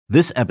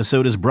This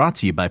episode is brought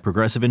to you by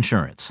Progressive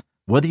Insurance.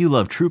 Whether you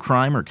love true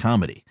crime or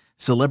comedy,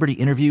 celebrity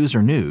interviews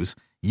or news,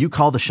 you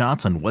call the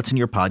shots on what's in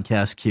your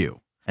podcast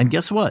queue. And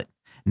guess what?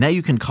 Now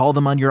you can call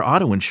them on your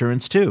auto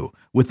insurance too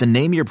with the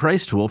Name Your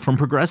Price tool from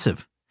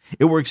Progressive.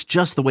 It works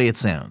just the way it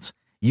sounds.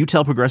 You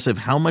tell Progressive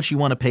how much you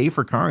want to pay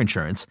for car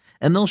insurance,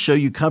 and they'll show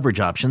you coverage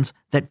options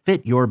that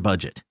fit your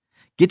budget.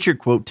 Get your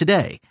quote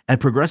today at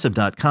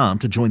Progressive.com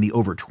to join the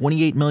over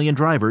 28 million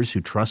drivers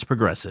who trust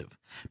Progressive.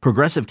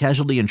 Progressive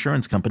Casualty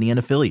Insurance Company and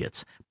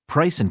Affiliates.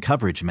 Price and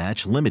coverage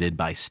match limited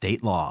by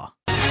state law.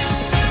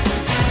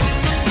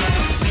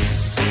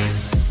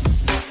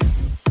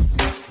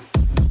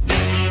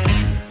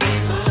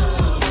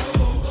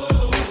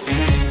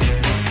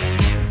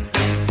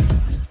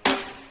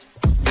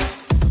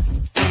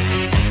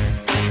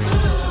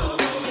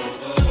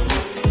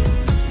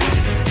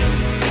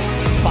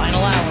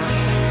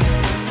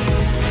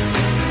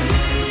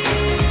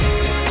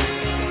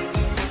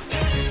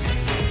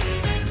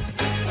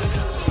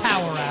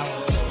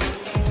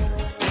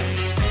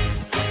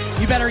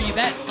 You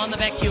bet on the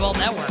BetQL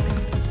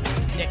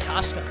Network. Nick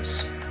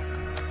Costos,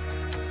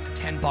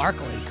 Ken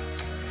Barkley,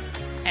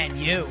 and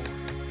you.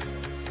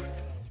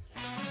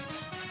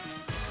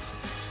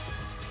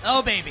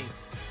 Oh, baby.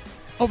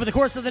 Over the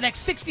course of the next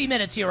 60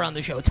 minutes here on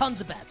the show,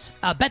 tons of bets.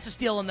 Bets a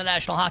steal in the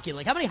National Hockey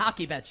League. How many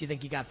hockey bets do you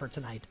think you got for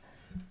tonight?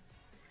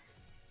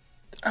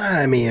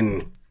 I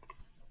mean,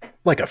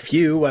 like a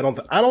few. I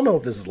don't know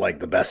if this is like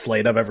the best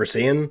slate I've ever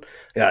seen.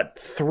 I got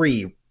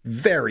three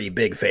very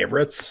big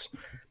favorites.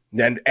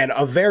 And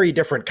of very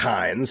different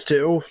kinds,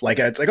 too. Like,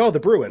 it's like, oh, the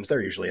Bruins,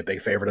 they're usually a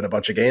big favorite in a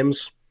bunch of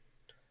games.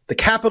 The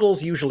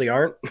Capitals usually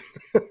aren't.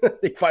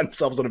 They find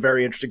themselves in a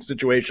very interesting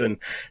situation,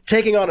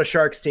 taking on a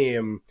Sharks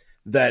team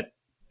that,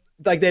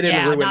 like, they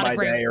didn't ruin my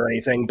day or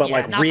anything, but,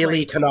 like,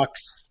 really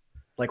Canucks,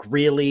 like,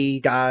 really,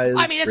 guys?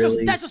 I mean,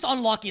 really? that's just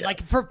unlucky. Yeah.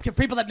 Like, for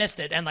people that missed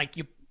it, and, like,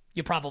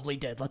 you probably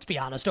did. Let's be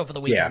honest. Over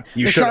the weekend,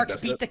 the Sharks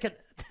beat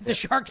the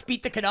Sharks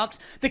beat the Canucks.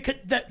 The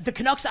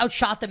Canucks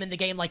outshot them in the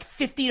game like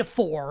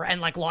 50-4, and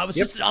like it was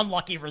just an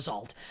unlucky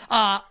result.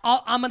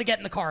 I'm gonna get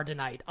in the car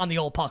tonight on the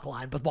old puck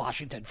line with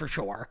Washington for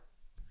sure.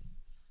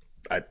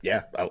 I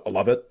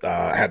love it.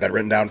 I had that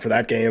written down for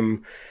that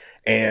game,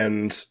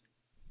 and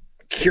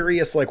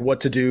curious like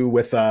what to do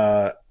with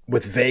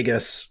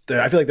Vegas.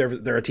 I feel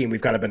like they're a team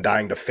we've kind of been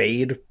dying to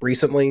fade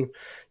recently.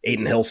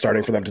 Aiden Hill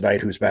starting for them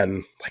tonight, who's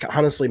been, like,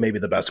 honestly, maybe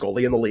the best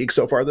goalie in the league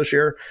so far this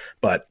year.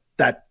 But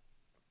that,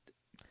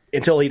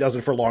 until he does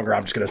it for longer,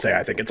 I'm just going to say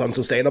I think it's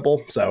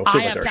unsustainable. So it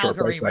feels like they're a short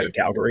price tonight in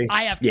Calgary.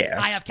 I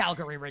have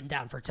Calgary written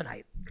down for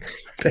tonight.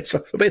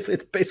 So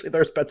basically,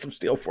 there's bet some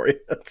steal for you.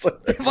 That's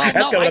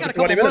coming up in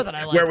 20 minutes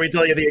where we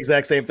tell you the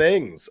exact same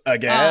things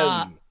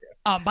again.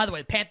 By the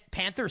way,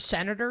 Panthers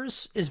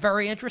Senators is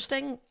very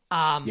interesting.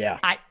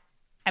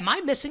 Am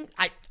I missing?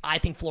 I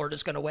think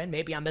Florida's going to win.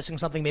 Maybe I'm missing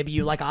something. Maybe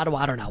you like Ottawa.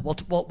 I don't know.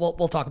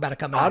 We'll talk about it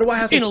coming up. Ottawa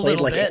hasn't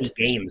played like 8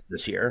 games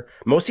this year.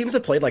 Most teams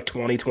have played like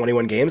 20,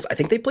 21 games. I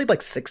think they played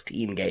like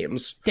 16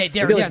 games. They're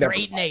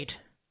 8-8.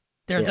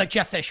 They're like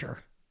Jeff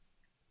Fisher.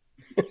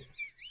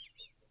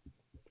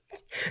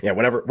 Yeah,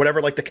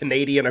 whatever. Like the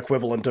Canadian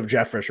equivalent of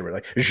Jeff Fisher,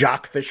 like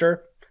Jacques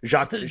Fisher.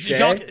 Jacques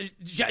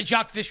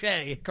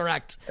Fisher,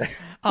 correct.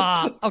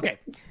 Okay.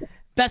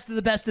 Best of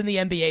the best in the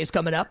NBA is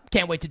coming up.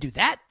 Can't wait to do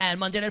that. And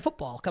Monday Night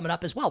Football coming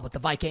up as well with the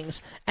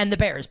Vikings and the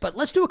Bears. But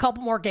let's do a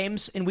couple more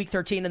games in Week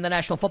 13 in the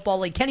National Football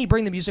League. Kenny,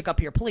 bring the music up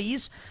here,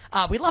 please.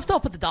 We left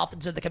off with the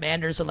Dolphins and the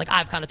Commanders, and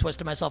I've kind of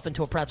twisted myself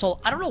into a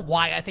pretzel. I don't know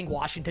why I think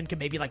Washington can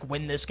maybe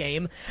win this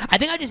game. I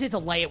think I just need to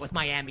lay it with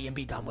Miami and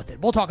be done with it.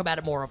 We'll talk about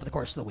it more over the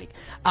course of the week.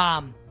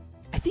 I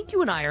think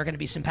you and I are going to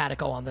be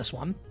simpatico on this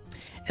one.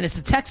 And it's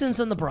the Texans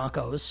and the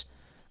Broncos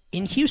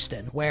in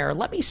Houston, where,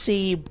 let me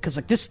see, because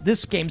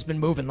this game's been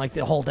moving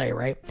the whole day,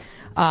 right?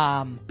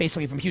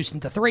 Basically from Houston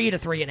to 3 to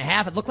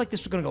 3.5. It looked like this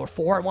was going to go to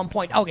 4 at one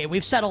point. Okay,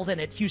 we've settled in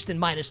at Houston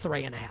minus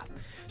 3.5.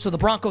 So the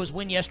Broncos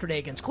win yesterday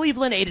against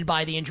Cleveland, aided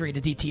by the injury to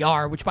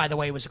DTR, which, by the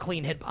way, was a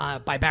clean hit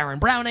by Baron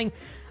Browning.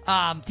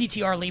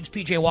 DTR leaves,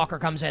 PJ Walker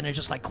comes in, and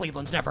just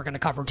Cleveland's never going to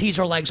cover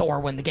teaser legs or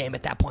win the game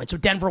at that point. So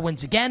Denver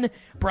wins again.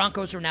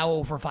 Broncos are now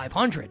over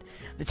 500.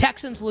 The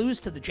Texans lose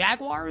to the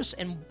Jaguars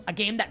in a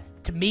game that,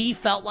 to me,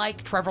 felt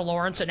like Trevor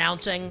Lawrence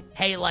announcing,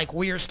 hey,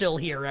 we're still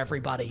here,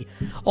 everybody.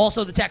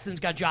 Also, the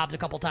Texans got jobbed a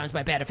couple times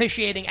by bad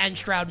officiating, and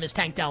Stroud missed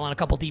Tank Dell on a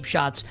couple deep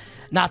shots.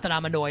 Not that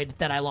I'm annoyed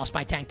that I lost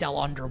my Tank Dell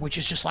under, which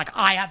is just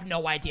I have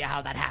no idea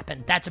how that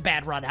happened. That's a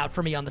bad run out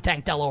for me on the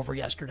Tank Dell over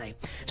yesterday.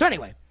 So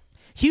anyway,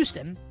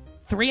 Houston,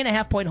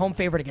 3.5-point home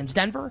favorite against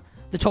Denver.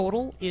 The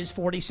total is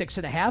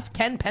 46.5.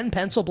 Ken, pen,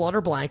 pencil, blood, or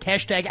blank.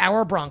 #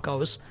 our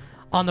Broncos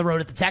on the road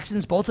at the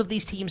Texans. Both of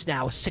these teams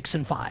now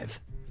 6-5.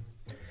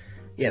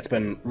 Yeah, it's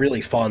been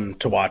really fun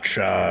to watch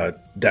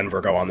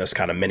Denver go on this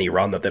kind of mini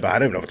run that they've. I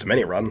don't even know if it's a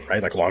mini run,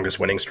 right? Longest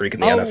winning streak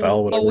in the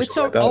NFL.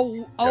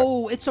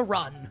 It's a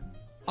run.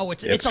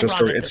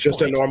 It's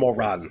just a normal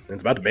run.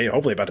 It's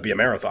hopefully about to be a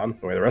marathon.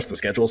 The way the rest of the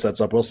schedule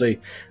sets up, we'll see.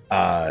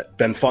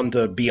 Been fun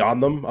to be on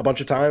them a bunch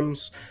of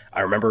times.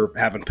 I remember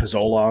having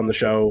Pizzola on the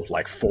show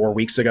 4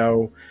 weeks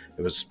ago.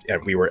 It was,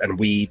 and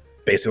we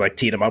basically like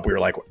teed him up. We were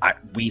like,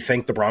 we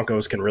think the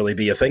Broncos can really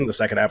be a thing the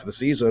second half of the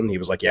season. He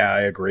was like, yeah,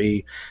 I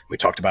agree. We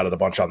talked about it a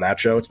bunch on that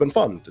show. It's been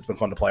fun. It's been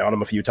fun to play on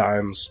him a few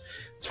times.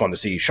 It's fun to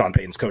see Sean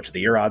Payton's Coach of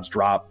the Year odds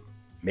drop.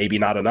 Maybe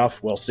not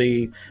enough. We'll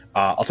see.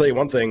 I'll tell you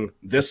one thing.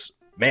 This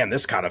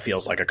kind of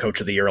feels like a Coach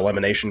of the Year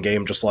elimination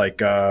game, just like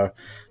the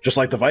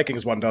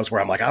Vikings one does,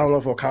 where I'm like, I don't know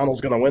if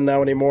O'Connell's going to win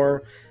now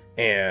anymore.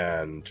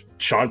 And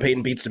Sean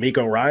Payton beats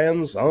D'Amico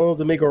Ryans. Oh,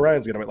 D'Amico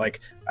Ryans going to win. Like,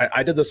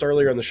 I did this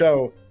earlier in the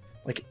show.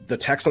 Like, the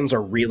Texans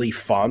are really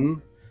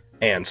fun,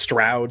 and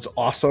Stroud's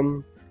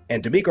awesome,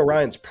 and D'Amico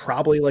Ryans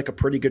probably like a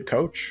pretty good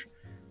coach.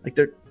 Like,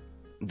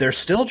 they're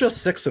still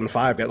just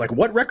 6-5. Like,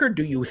 what record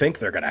do you think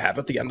they're going to have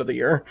at the end of the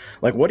year?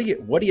 Like, what do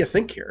you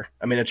think here?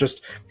 I mean, it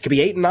could be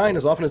 8-9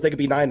 as often as they could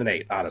be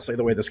 9-8. Honestly,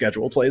 the way the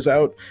schedule plays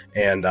out,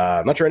 and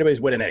I'm not sure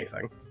anybody's winning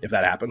anything if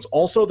that happens.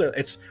 Also,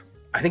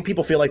 I think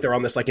people feel like they're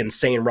on this like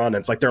insane run.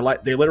 It's like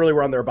they literally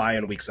were on their bye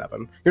in week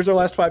 7. Here's their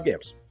last 5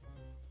 games: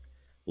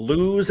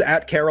 lose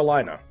at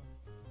Carolina.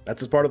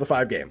 That's as part of the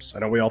 5 games. I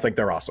know we all think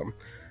they're awesome.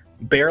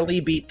 Barely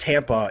beat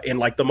Tampa in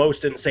like the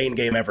most insane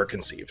game ever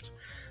conceived.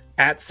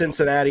 At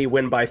Cincinnati,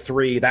 win by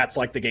 3. That's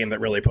like the game that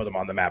really put them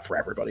on the map for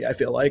everybody, I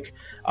feel like.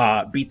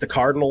 Beat the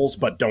Cardinals,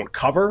 but don't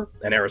cover.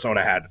 And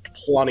Arizona had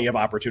plenty of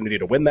opportunity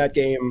to win that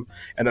game.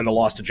 And then the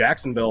loss to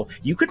Jacksonville.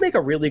 You could make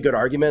a really good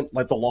argument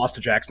like the loss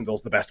to Jacksonville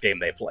is the best game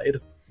they played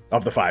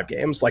of the 5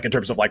 games, like in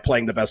terms of like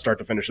playing the best start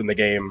to finish in the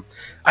game.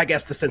 I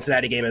guess the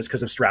Cincinnati game is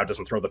because if Stroud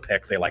doesn't throw the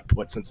pick, they like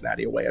put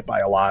Cincinnati away by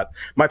a lot.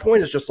 My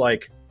point is just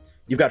like,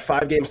 you've got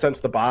 5 games since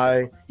the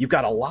bye. You've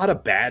got a lot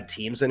of bad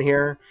teams in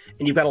here,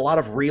 and you've got a lot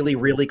of really,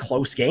 really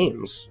close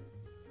games.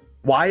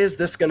 Why is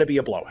this going to be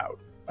a blowout?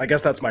 I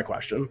guess that's my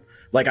question.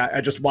 Like,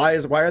 why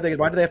do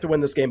they have to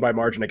win this game by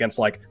margin against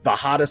like the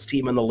hottest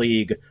team in the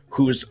league,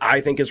 who's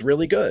I think is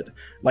really good?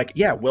 Like,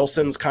 yeah,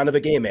 Wilson's kind of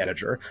a game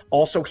manager.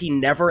 Also, he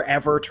never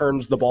ever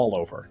turns the ball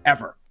over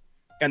ever,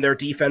 and their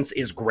defense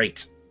is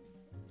great.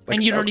 Like,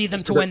 and you don't need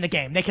them to win the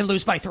game. They can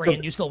lose by 3,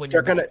 and you still win.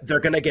 They're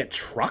gonna get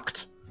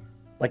trucked.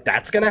 Like,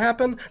 that's going to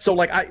happen? So,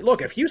 like,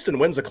 if Houston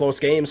wins a close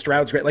game,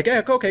 Stroud's great. Like,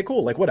 yeah, okay,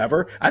 cool. Like,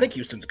 whatever. I think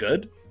Houston's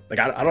good. Like,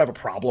 I don't have a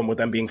problem with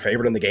them being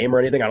favored in the game or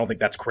anything. I don't think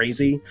that's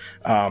crazy.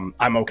 I'm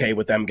okay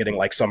with them getting,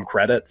 like, some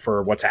credit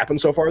for what's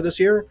happened so far this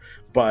year.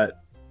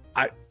 But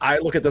I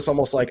look at this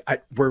almost like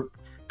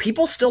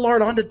people still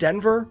aren't on to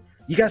Denver.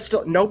 You guys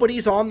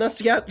nobody's on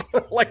this yet?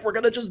 Like, we're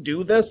going to just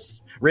do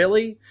this?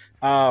 Really?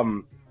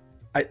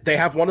 They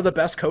have one of the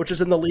best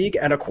coaches in the league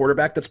and a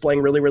quarterback that's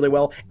playing really, really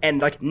well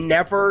and like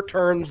never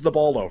turns the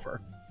ball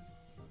over.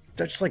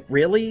 They're just like,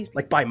 really?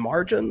 Like, by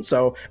margin?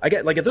 So I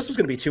get, like, if this was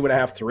going to be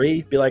 2.5,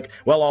 3, be like,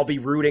 well, I'll be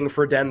rooting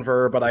for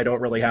Denver, but I don't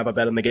really have a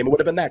bet in the game. It would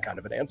have been that kind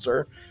of an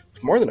answer.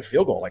 More than a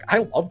field goal. Like, I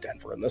love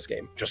Denver in this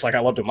game, just like I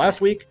loved him last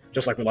week,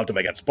 just like we loved him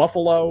against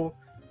Buffalo.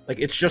 Like,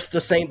 it's just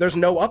the same. There's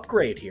no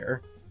upgrade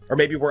here. Or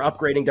maybe we're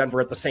upgrading Denver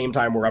at the same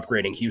time we're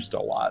upgrading Houston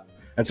a lot.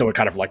 And so it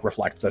kind of like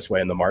reflects this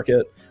way in the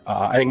market.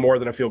 I think more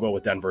than a field goal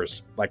with Denver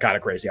is like kind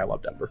of crazy. I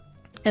love Denver.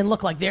 And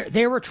look, like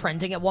they were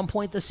trending at one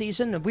point this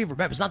season, and we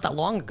remember it's not that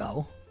long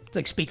ago.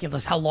 Like, speaking of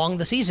this, how long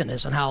the season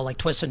is and how like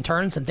twists and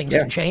turns and things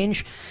can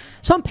change.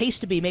 So on pace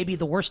to be maybe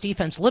the worst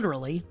defense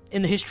literally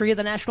in the history of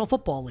the National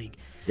Football League.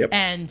 Yep.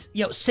 And,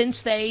 you know,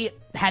 since they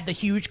had the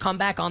huge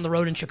comeback on the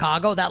road in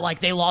Chicago, that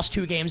like they lost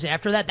 2 games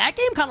after that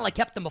game kind of like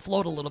kept them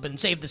afloat a little bit and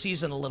saved the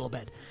season a little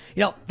bit.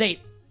 You know,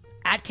 they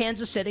at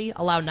Kansas City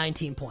allowed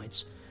 19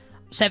 points.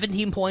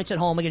 17 points at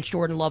home against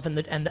Jordan Love and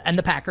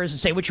the Packers, and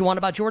say what you want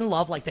about Jordan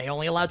Love, like they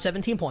only allowed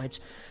 17 points.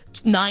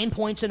 9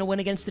 points in a win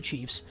against the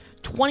Chiefs.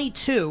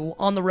 22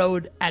 on the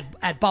road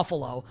at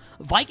Buffalo.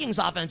 Vikings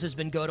offense has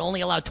been good,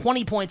 only allowed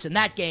 20 points in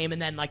that game,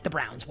 and then like the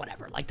Browns,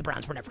 whatever. Like the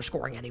Browns were never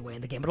scoring anyway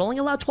in the game, but only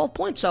allowed 12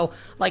 points. So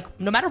like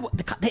no matter what,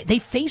 they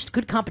faced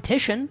good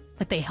competition.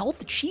 Like they held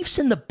the Chiefs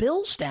and the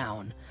Bills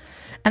down.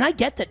 And I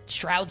get that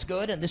Stroud's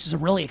good, and this is a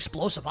really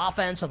explosive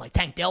offense, and like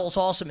Tank Dell's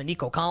awesome, and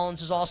Nico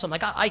Collins is awesome.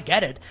 Like I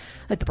get it.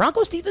 Like the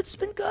Broncos defense has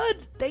been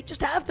good. They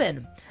just have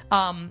been.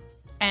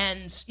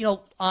 And you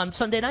know, on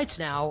Sunday nights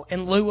now,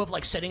 in lieu of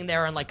like sitting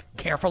there and like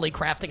carefully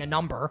crafting a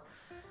number,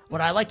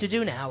 what I like to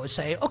do now is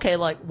say, okay,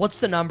 like what's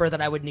the number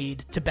that I would need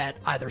to bet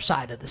either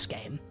side of this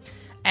game?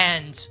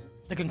 And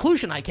the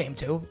conclusion that I came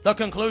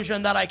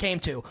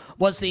to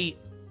was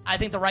I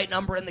think the right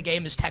number in the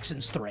game is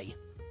Texans 3.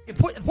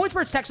 Points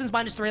where it's Texans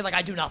 -3, like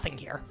I do nothing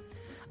here.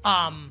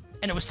 And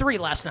it was 3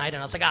 last night, and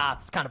I was like,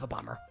 it's kind of a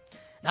bummer.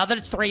 Now that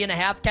it's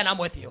 3.5, Ken, I'm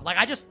with you. Like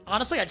I just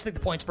think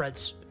the point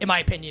spreads, in my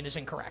opinion, is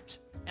incorrect.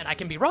 And I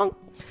can be wrong.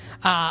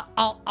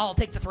 I'll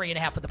take the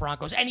 3.5 with the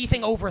Broncos.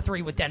 Anything over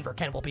 3 with Denver,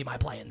 Ken, will be my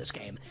play in this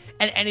game.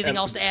 And anything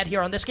else to add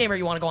here on this game, or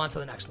you want to go on to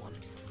the next one?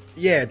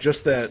 Yeah,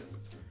 just that,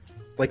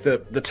 like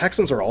the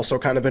Texans are also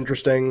kind of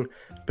interesting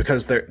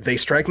because they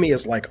strike me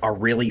as like a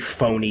really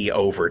phony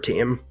over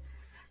team.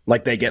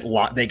 Like they get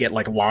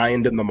like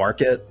lined in the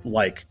market,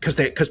 like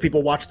because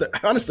people watch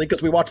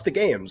because we watch the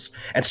games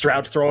and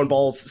Stroud's throwing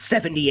balls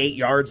 78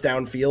 yards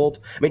downfield.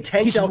 I mean,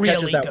 Tank Dell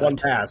catches that one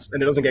pass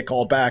and it doesn't get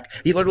called back.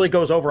 He literally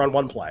goes over on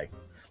one play,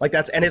 like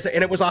and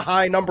it was a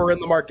high number in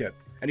the market.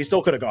 and he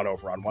still could have gone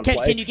over on one Can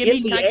play. you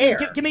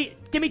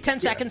give me 10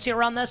 seconds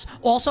here on this?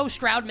 Also,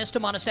 Stroud missed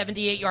him on a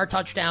 78-yard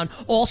touchdown.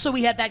 Also,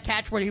 he had that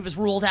catch where he was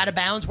ruled out of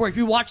bounds, where if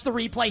you watch the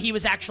replay, he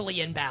was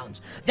actually in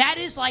bounds. That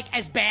is like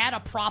as bad a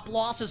prop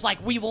loss as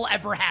like we will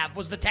ever have,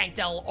 was the Tank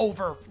Dell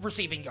over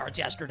receiving yards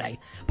yesterday.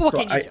 But what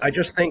can you do? I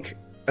just think,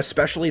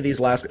 especially these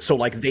last, so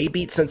like they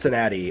beat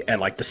Cincinnati and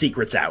like the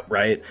secret's out,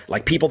 right?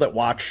 Like people that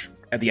watch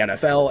at the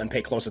NFL and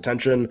pay close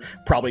attention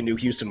probably knew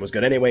Houston was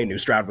good anyway, knew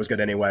Stroud was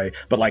good anyway,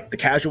 but like the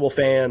casual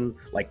fan,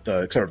 like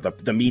the sort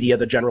of the media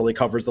that generally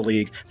covers the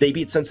league, they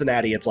beat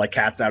Cincinnati. It's like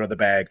cat's out of the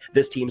bag.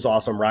 This team's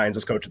awesome. Ryan's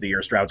his coach of the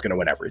year. Stroud's going to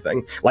win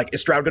everything. Like,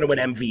 is Stroud going to win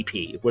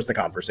MVP was the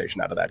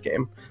conversation out of that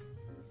game.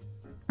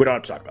 We don't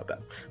have to talk about that.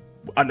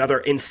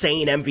 Another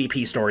insane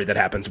MVP story that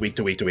happens week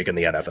to week to week in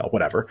the NFL,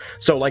 whatever.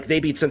 So like they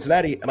beat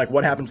Cincinnati, and like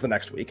what happens the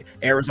next week?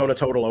 Arizona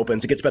total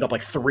opens. It gets bet up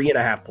like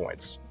 3.5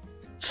 points.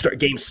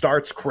 Game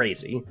starts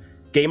crazy.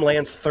 Game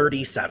lands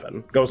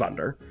 37, goes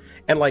under.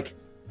 And like,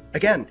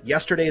 again,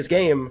 yesterday's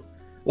game,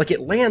 like it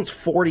lands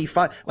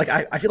 45. Like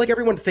I feel like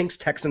everyone thinks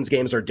Texans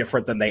games are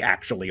different than they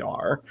actually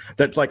are.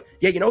 That's like,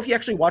 yeah, you know, if you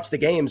actually watch the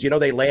games, you know,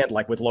 they land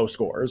like with low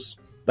scores.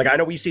 Like I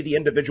know we see the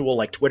individual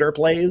like Twitter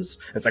plays.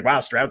 It's like, wow,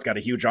 Stroud's got a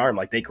huge arm.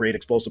 Like they create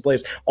explosive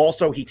plays.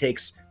 Also, he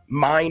takes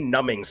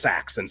mind-numbing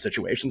sacks in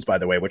situations, by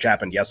the way, which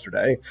happened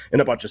yesterday in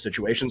a bunch of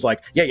situations.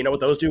 Like, yeah, you know what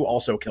those do?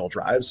 Also kill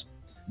drives.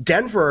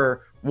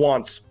 Denver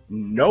wants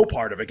no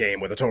part of a game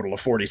with a total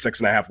of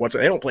 46.5.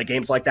 They don't play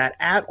games like that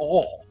at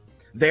all.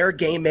 Their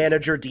game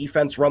manager,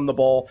 defense, run the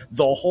ball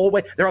the whole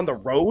way. They're on the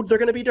road. They're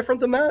going to be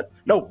different than that?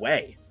 No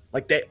way.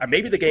 Like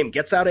maybe the game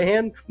gets out of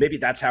hand. Maybe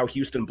that's how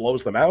Houston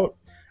blows them out.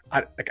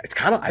 I think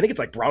it's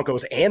like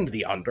Broncos and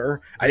the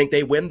under. I think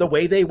they win the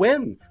way they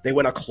win. They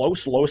win a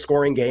close,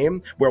 low-scoring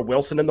game where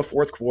Wilson in the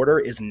fourth quarter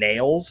is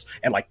nails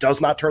and like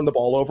does not turn the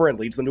ball over and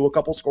leads them to a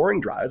couple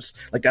scoring drives.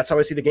 Like that's how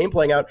I see the game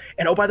playing out.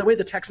 And oh, by the way,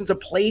 the Texans have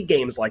played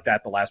games like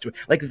that the last two.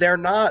 Like they're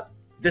not.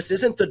 This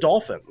isn't the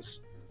Dolphins.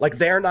 Like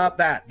they're not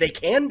that. They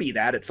can be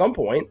that at some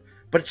point,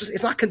 but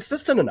it's not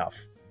consistent enough.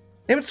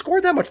 They haven't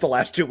scored that much the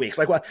last 2 weeks.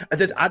 Like what?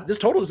 This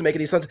total doesn't make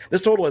any sense.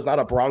 This total is not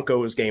a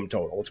Broncos game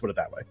total. Let's put it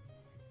that way.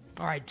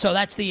 All right, so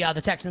that's the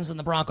Texans and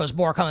the Broncos.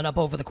 More coming up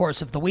over the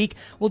course of the week.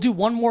 We'll do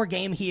one more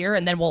game here,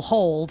 and then we'll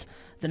hold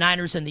the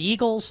Niners and the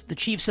Eagles, the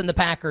Chiefs and the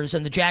Packers,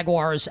 and the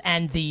Jaguars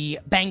and the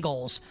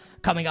Bengals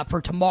coming up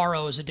for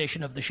tomorrow's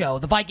edition of the show.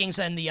 The Vikings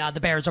and the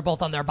Bears are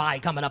both on their bye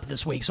coming up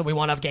this week, so we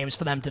won't have games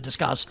for them to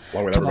discuss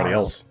along with tomorrow. Everybody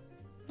else.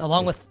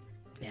 Along with,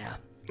 yeah.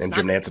 And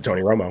Jim Nantz and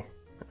Tony Romo.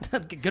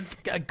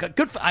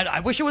 Good.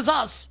 I wish it was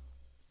us.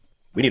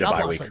 We need a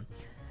bye week.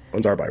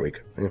 When's our bye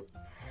week? Yeah.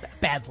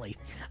 Badly.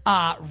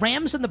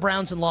 Rams and the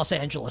Browns in Los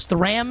Angeles. The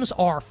Rams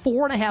are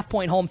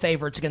 4.5-point home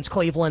favorites against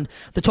Cleveland.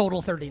 The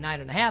total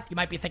 39.5. You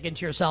might be thinking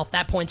to yourself,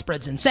 that point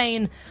spread's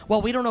insane.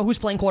 Well, we don't know who's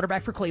playing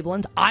quarterback for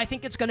Cleveland. I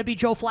think it's going to be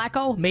Joe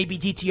Flacco. Maybe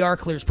DTR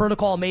clears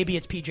protocol. Maybe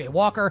it's PJ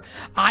Walker.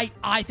 I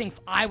think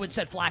I would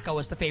set Flacco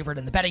as the favorite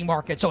in the betting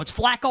market. So it's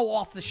Flacco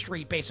off the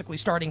street, basically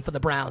starting for the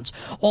Browns.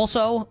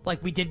 Also,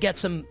 like we did get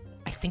some,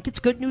 I think it's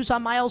good news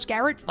on Myles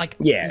Garrett. Like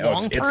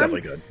long-term. It's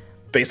definitely good.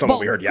 Based on what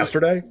we heard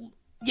yesterday.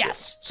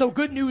 Yes. So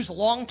good news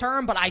long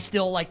term, but I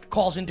still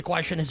calls into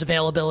question his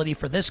availability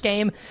for this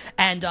game.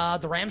 And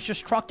the Rams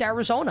just trucked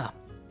Arizona.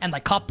 And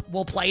Kupp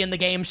will play in the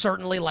game,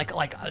 certainly,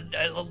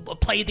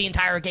 played the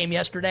entire game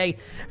yesterday.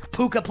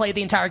 Puka played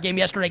the entire game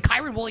yesterday.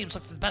 Kyren Williams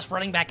looks the best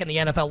running back in the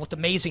NFL, looked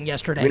amazing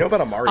yesterday. We know about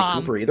Amari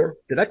Cooper either?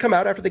 Did that come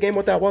out after the game,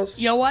 what that was?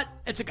 You know what?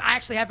 I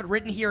actually have it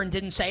written here and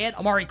didn't say it.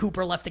 Amari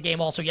Cooper left the game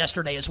also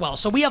yesterday as well.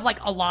 So we have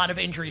a lot of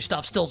injury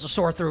stuff still to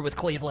sort through with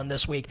Cleveland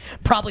this week.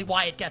 Probably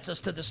why it gets us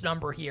to this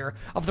number here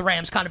of the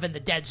Rams kind of in the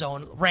dead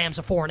zone. Rams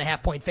a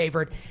 4.5-point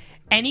favorite.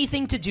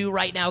 Anything to do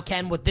right now,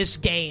 Ken, with this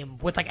game,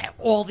 with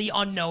all the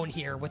unknown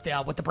here with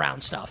the Brown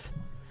stuff?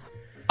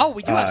 Oh,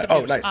 we do have some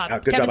news. Nice.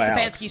 Good Kevin job,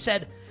 Stefanski Alex.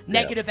 said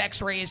negative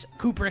X-rays.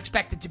 Cooper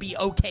expected to be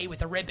okay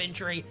with a rib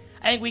injury.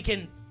 I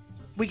think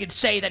we could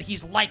say that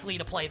he's likely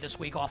to play this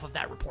week off of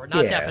that report.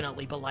 Not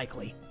definitely, but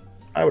likely.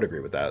 I would agree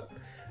with that.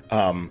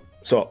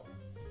 So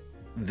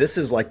this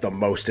is the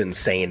most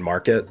insane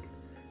market,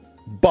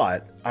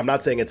 but I'm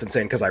not saying it's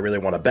insane because I really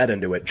want to bet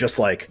into it. Just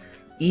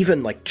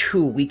even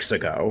 2 weeks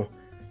ago,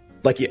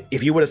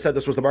 if you would have said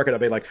this was the market,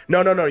 I'd be like,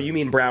 no, you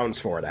mean Browns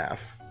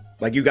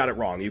 4.5. You got it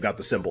wrong. You got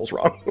the symbols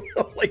wrong.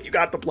 You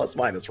got the plus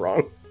minus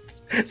wrong.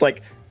 It's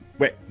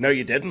wait, no,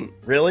 you didn't?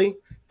 Really?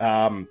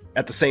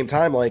 At the same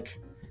time,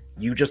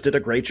 you just did a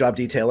great job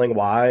detailing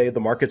why the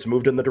market's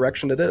moved in the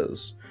direction it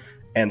is.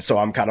 And so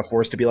I'm kind of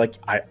forced to be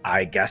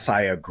I guess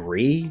I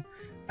agree.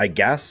 I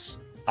guess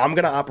I'm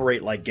going to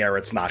operate like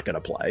Garrett's not going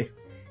to play.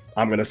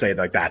 I'm going to say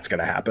that's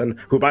going to happen.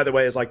 Who, by the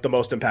way, is the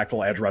most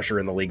impactful edge rusher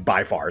in the league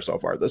by far so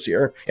far this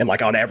year. And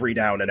on every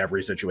down and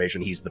every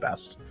situation, he's the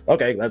best.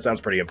 Okay, that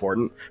sounds pretty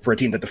important for a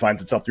team that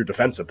defines itself through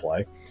defensive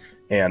play.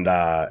 And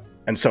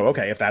so,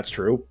 okay, if that's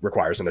true,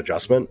 requires an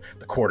adjustment.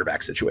 The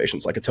quarterback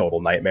situation's a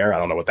total nightmare. I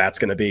don't know what that's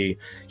going to be.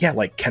 Yeah,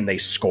 can they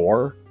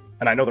score?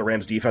 And I know the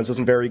Rams defense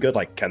isn't very good.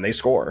 Like, can they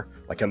score?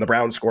 Like, can the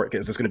Browns score?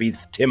 Is this going to be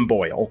Tim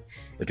Boyle?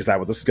 Like, is that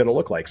what this is going to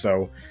look like?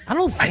 So I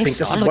think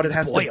this is what it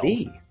has to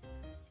be.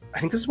 I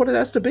think this is what it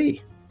has to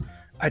be.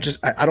 I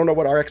don't know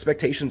what our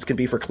expectations can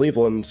be for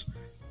Cleveland.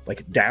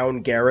 Like,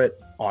 down Garrett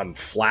on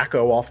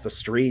Flacco off the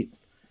street.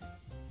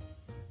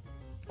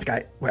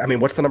 Like, I mean,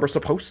 what's the number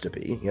supposed to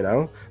be? You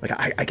know, like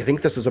I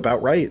think this is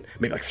about right.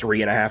 Maybe like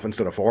 3.5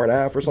 instead of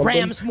 4.5 or something.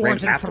 Rams more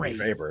than have 3. To be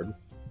favored.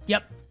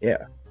 Yep.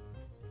 Yeah.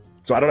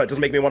 So I don't know. It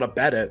doesn't make me want to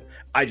bet it.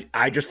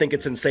 I just think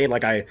it's insane.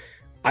 Like I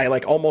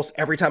like almost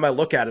every time I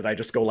look at it, I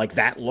just go like,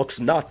 that looks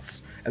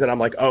nuts. And then I'm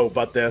like, oh,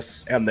 but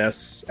this and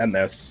this and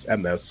this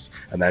and this.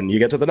 And then you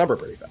get to the number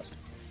pretty fast.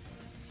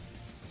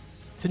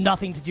 So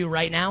nothing to do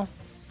right now?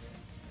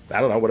 I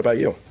don't know. What about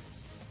you?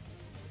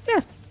 Yeah.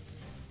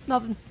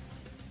 Nothing.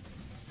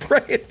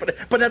 Right.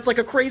 But that's like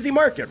a crazy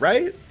market,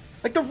 right?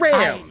 Like the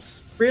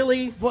Rams.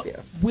 Really?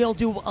 We'll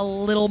do a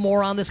little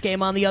more on this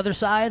game on the other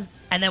side,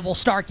 and then we'll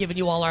start giving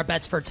you all our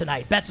bets for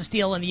tonight. Bets of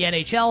Steel in the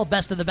NHL,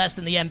 best of the best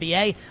in the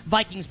NBA,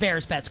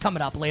 Vikings-Bears bets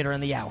coming up later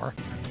in the hour.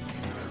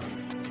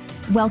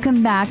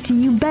 Welcome back to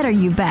You Better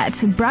You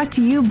Bet, brought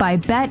to you by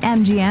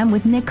BetMGM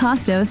with Nick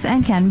Kostos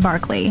and Ken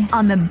Barkley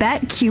on the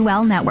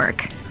BetQL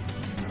network.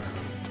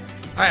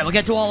 All right, we'll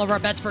get to all of our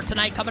bets for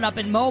tonight coming up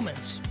in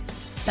moments.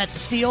 Bets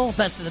of Steel,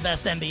 best of the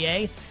best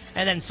NBA,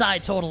 and then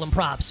side total and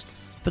props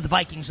for the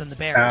Vikings and the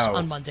Bears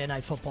on Monday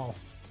Night Football.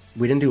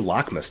 We didn't do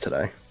Lockmas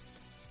today.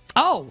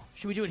 Oh,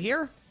 should we do it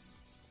here?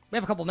 We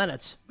have a couple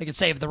minutes. We could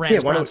save the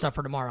Rams Brown stuff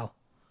for tomorrow.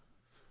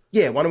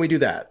 Yeah, why don't we do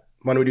that?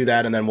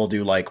 And then we'll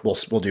do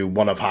we'll do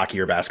one of hockey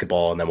or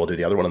basketball, and then we'll do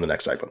the other one in the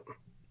next segment.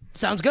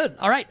 Sounds good.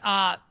 All right.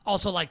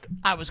 Also,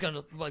 I was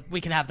gonna we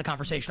can have the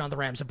conversation on the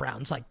Rams and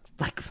Browns like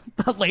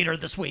later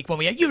this week when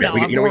we we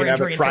can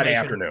have it Friday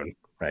afternoon.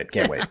 Right,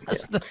 can't wait.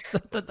 That's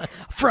the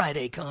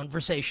Friday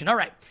conversation. All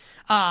right.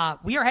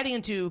 We are heading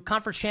into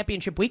conference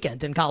championship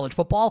weekend in college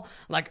football.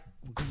 Like,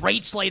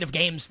 great slate of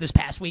games this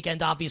past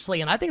weekend,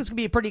 obviously, and I think it's going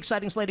to be a pretty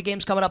exciting slate of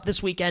games coming up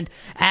this weekend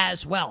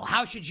as well.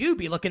 How should you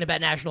be looking to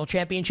bet national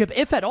championship,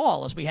 if at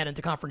all, as we head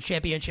into conference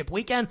championship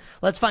weekend?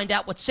 Let's find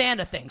out what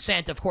Santa thinks.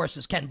 Santa, of course,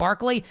 is Ken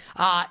Barkley.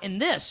 In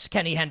this,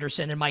 Kenny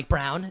Henderson and Mike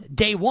Brown,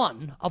 day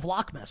one of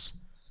Lockmas.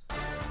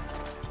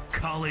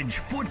 College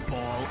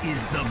football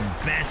is the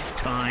best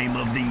time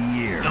of the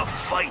year. The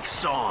fight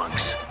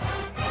songs.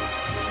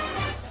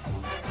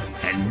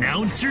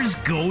 Announcers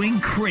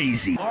going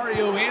crazy.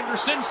 Mario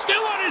Anderson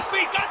still on his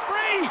feet, got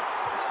free!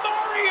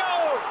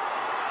 Mario!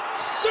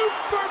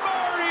 Super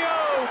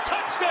Mario!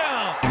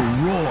 Touchdown!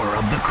 The roar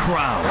of the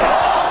crowd.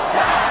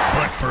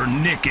 But for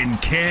Nick and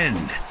Ken,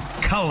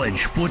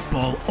 college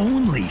football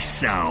only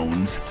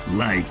sounds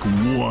like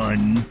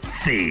one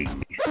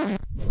thing.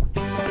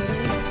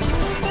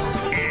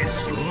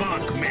 It's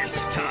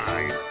Lockmas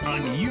time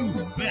on You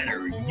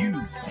Better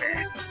You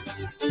Bet.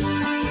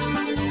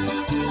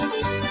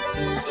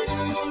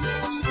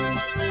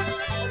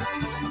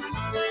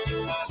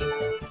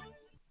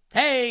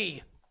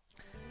 Hey!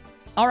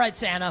 All right,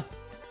 Santa.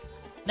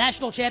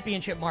 National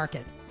championship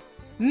market.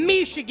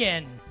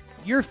 Michigan,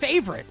 your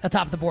favorite,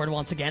 atop the board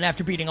once again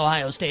after beating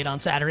Ohio State on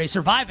Saturday,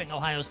 surviving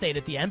Ohio State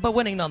at the end, but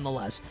winning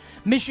nonetheless.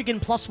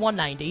 Michigan plus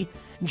 190.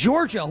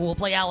 Georgia, who will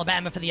play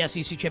Alabama for the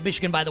SEC championship.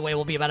 Michigan, by the way,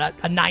 will be about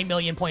a 9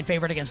 million point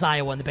favorite against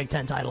Iowa in the Big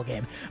Ten title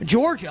game.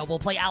 Georgia will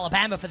play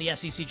Alabama for the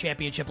SEC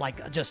championship,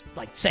 just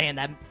saying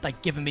that,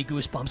 giving me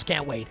goosebumps.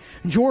 Can't wait.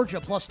 Georgia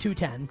plus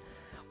 210.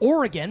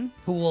 Oregon,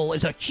 who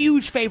is a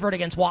huge favorite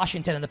against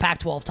Washington in the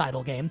Pac-12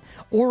 title game.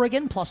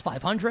 Oregon plus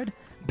 500.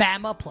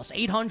 Bama plus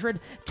 800.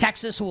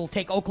 Texas, who will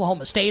take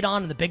Oklahoma State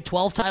on in the Big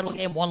 12 title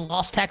game. One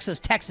lost Texas.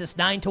 Texas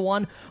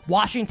 9-1.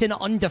 Washington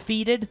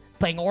undefeated,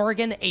 playing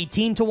Oregon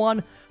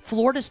 18-1.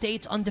 Florida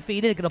State's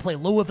undefeated, going to play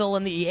Louisville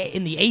in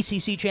the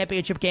ACC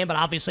championship game, but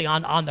obviously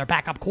on their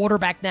backup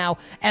quarterback now.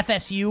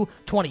 FSU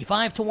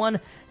 25-1.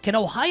 Can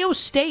Ohio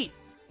State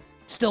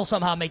still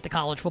somehow make the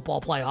college football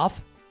playoff?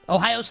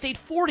 Ohio State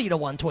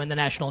 40-1 to win the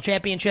national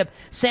championship.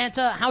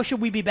 Santa, how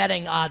should we be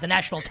betting the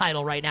national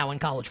title right now in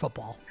college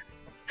football?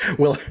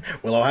 Will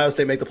Ohio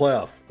State make the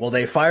playoff? Will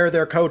they fire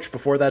their coach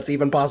before that's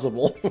even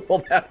possible?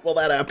 Will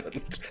that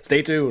happen?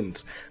 Stay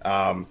tuned.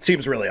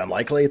 Seems really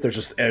unlikely.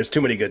 There's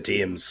too many good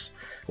teams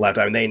left.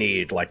 I mean, they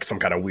need like some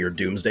kind of weird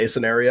doomsday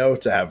scenario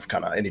to have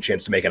kind of any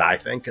chance to make it. I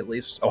think at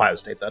least Ohio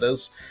State, that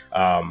is.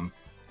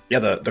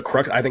 The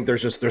crux. I think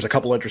there's a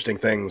couple interesting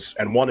things,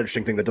 and one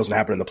interesting thing that doesn't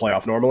happen in the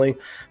playoff normally.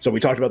 So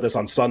we talked about this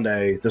on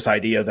Sunday. This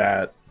idea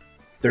that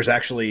there's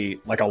actually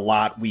like a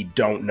lot we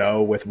don't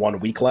know with 1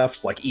 week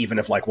left. Like even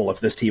if if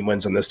this team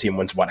wins and this team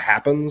wins, what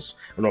happens?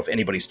 I don't know if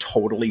anybody's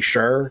totally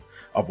sure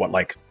of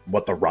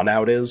what the run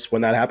out is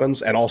when that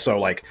happens. And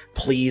also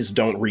please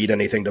don't read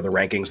anything to the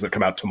rankings that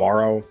come out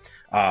tomorrow.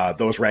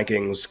 Those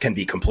rankings can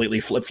be completely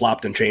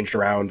flip-flopped and changed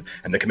around,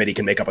 and the committee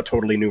can make up a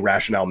totally new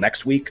rationale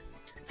next week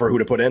for who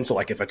to put in. So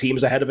if a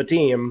team's ahead of a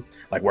team,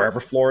 wherever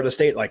Florida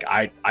State,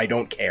 I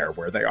don't care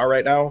where they are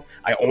right now.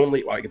 I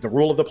only the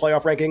rule of the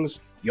playoff rankings,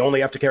 you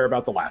only have to care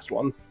about the last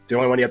one. It's the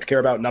only one you have to care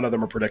about. None of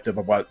them are predictive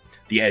of what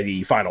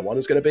the final one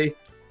is going to be.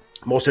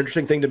 Most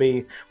interesting thing to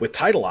me with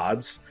title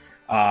odds,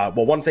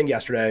 one thing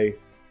yesterday,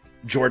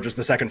 Georgia's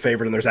the second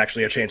favorite, and there's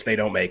actually a chance they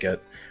don't make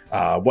it.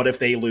 What if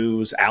they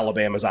lose?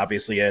 Alabama's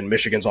obviously in.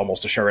 Michigan's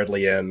almost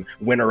assuredly in.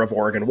 Winner of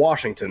Oregon,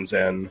 Washington's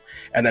in.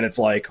 And then it's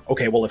like,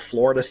 okay, well, if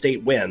Florida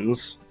State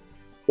wins,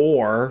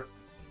 or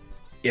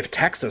if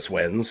Texas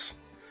wins,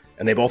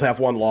 and they both have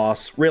one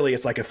loss, really,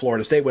 it's like if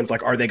Florida State wins,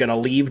 like, are they going to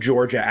leave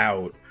Georgia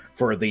out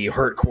for the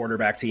hurt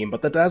quarterback team,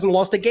 but that hasn't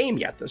lost a game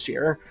yet this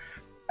year?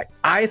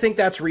 I think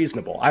that's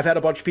reasonable. I've had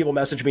a bunch of people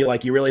message me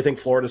like, you really think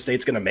Florida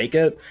State's going to make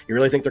it? You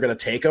really think they're going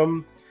to take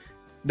them?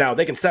 Now,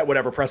 they can set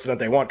whatever precedent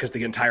they want because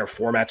the entire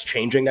format's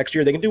changing next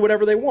year. They can do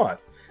whatever they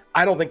want.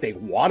 I don't think they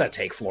want to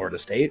take Florida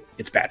State.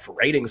 It's bad for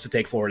ratings to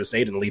take Florida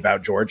State and leave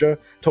out Georgia.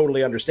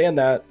 Totally understand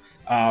that.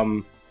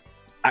 I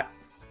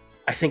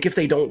think if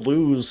they don't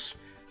lose,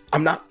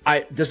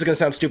 this is going to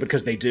sound stupid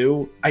because they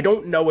do. I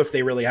don't know if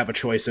they really have a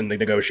choice in the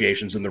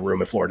negotiations in the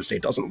room if Florida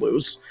State doesn't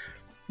lose.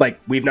 Like,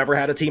 we've never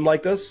had a team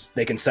like this.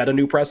 They can set a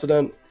new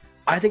precedent.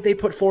 I think they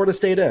put Florida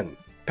State in.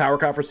 Power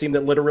conference team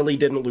that literally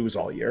didn't lose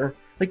all year.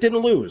 Like, didn't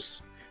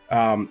lose.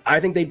 I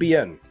think they'd be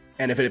in.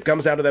 And if it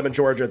comes down to them in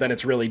Georgia, then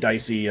it's really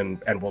dicey,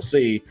 and we'll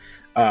see.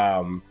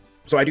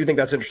 So I do think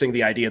that's interesting,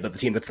 the idea that the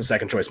team that's the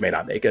second choice may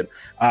not make it.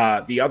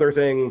 The other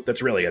thing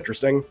that's really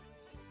interesting,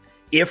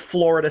 if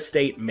Florida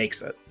State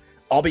makes it,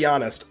 I'll be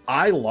honest,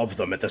 I love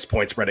them at this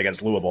point spread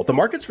against Louisville. The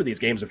markets for these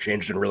games have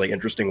changed in really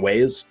interesting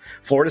ways.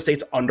 Florida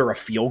State's under a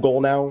field goal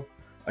now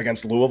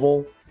against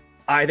Louisville.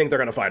 I think they're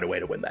going to find a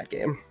way to win that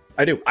game.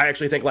 I do. I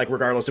actually think, like,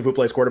 regardless of who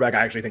plays quarterback, I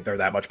actually think they're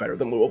that much better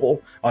than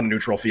Louisville on a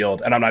neutral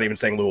field. And I'm not even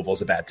saying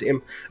Louisville's a bad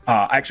team.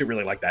 I actually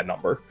really like that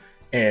number.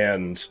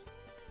 And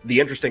the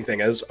interesting thing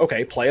is,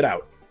 okay, play it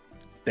out.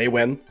 They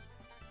win.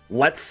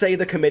 Let's say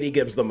the committee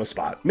gives them a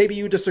spot. Maybe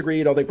you disagree,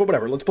 you don't think, but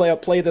whatever. Let's play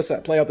out this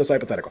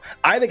hypothetical.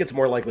 I think it's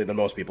more likely than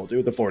most people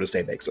do that Florida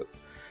State makes it.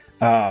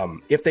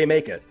 If they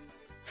make it,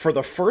 for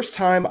the first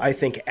time, I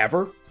think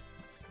ever,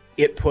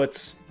 it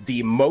puts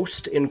the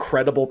most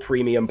incredible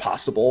premium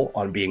possible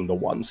on being the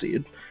 1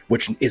 seed,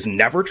 which is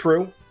never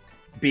true.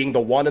 Being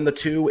the 1 and the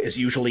 2 is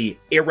usually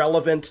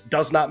irrelevant,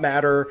 does not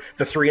matter.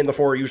 The 3 and the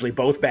 4 are usually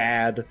both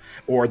bad,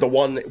 or the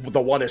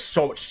one is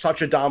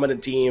such a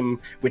dominant team.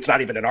 It's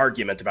not even an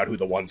argument about who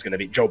the 1's going to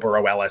be. Joe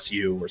Burrow,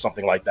 LSU, or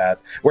something like that,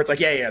 where it's like,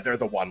 yeah, they're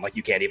the 1. Like,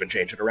 you can't even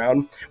change it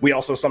around. We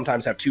also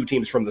sometimes have 2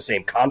 teams from the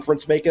same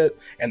conference make it,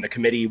 and the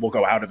committee will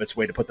go out of its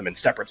way to put them in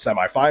separate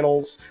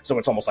semifinals. So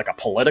it's almost like a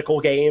political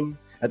game.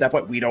 At that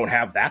point, we don't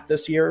have that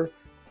this year.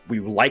 We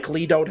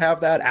likely don't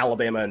have that.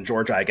 Alabama and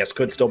Georgia, I guess,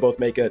 could still both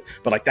make it,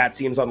 but like that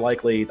seems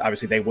unlikely.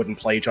 Obviously, they wouldn't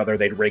play each other.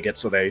 They'd rig it,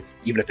 so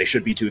even if they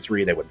should be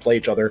 2-3, they wouldn't play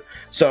each other.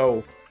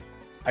 So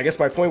I guess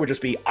my point would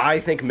just be, I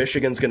think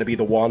Michigan's going to be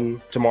the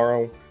 1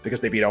 tomorrow because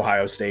they beat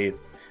Ohio State,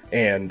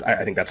 and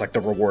I think that's like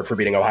the reward for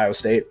beating Ohio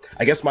State.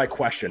 I guess my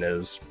question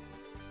is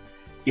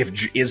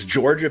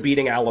Georgia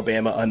beating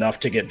Alabama enough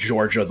to get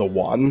Georgia the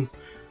 1,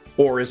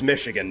 or is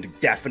Michigan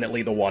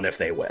definitely the 1 if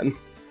they win?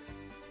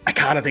 I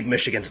kind of think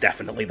Michigan's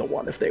definitely the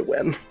 1 if they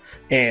win.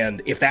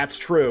 And if that's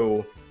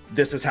true,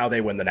 this is how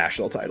they win the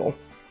national title.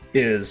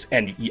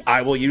 And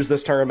I will use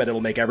this term, and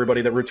it'll make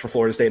everybody that roots for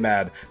Florida State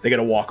mad, they get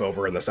a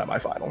walkover in the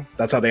semifinal.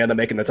 That's how they end up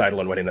making the title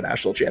and winning the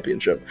national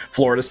championship.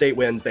 Florida State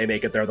wins, they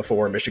make it, they're the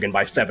 4. Michigan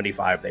by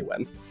 75, they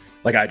win.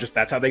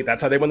 That's how they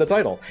win the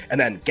title. And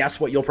then guess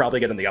what you'll probably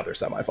get in the other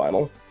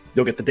semifinal?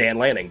 You'll get the Dan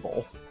Lanning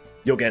Bowl.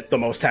 You'll get the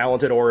most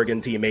talented Oregon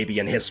team maybe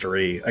in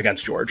history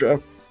against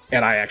Georgia.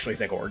 And I actually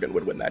think Oregon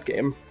would win that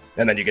game.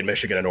 And then you get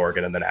Michigan and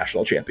Oregon in the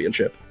national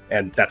championship.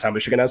 And that's how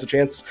Michigan has a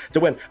chance to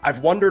win.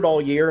 I've wondered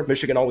all year.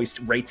 Michigan always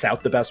rates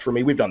out the best for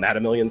me. We've done that a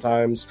million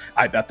times.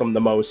 I bet them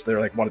the most. They're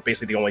like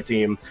basically the only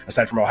team,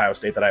 aside from Ohio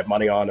State, that I have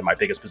money on. And my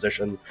biggest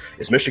position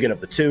is Michigan of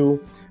the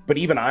 2. But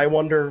even I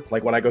wonder,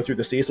 like when I go through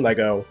the season, I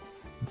go,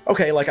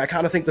 okay, like I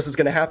kind of think this is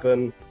going to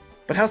happen.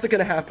 But how's it going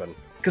to happen?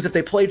 Because if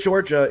they play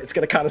Georgia, it's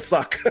going to kind of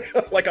suck.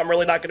 Like, I'm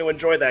really not going to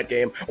enjoy that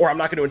game, or I'm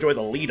not going to enjoy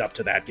the lead up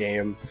to that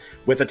game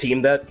with a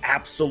team that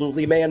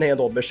absolutely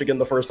manhandled Michigan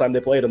the first time they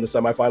played in the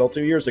semifinal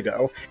 2 years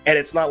ago. And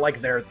it's not like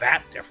they're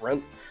that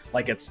different.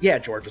 Like,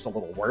 Georgia's a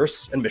little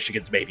worse, and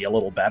Michigan's maybe a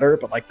little better,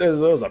 but like,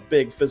 there's a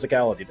big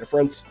physicality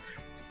difference.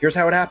 Here's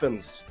how it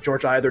happens.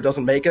 Georgia either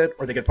doesn't make it,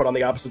 or they get put on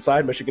the opposite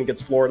side. Michigan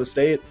gets Florida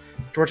State.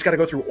 Georgia's got to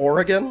go through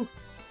Oregon.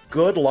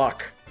 Good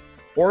luck.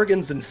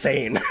 Oregon's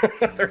insane.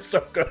 They're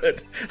so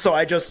good. So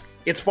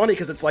it's funny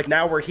because it's like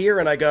now we're here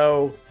and I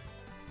go,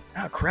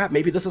 oh crap,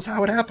 maybe this is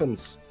how it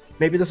happens.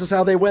 Maybe this is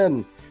how they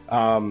win.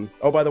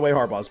 Oh, by the way,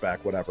 Harbaugh's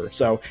back, whatever.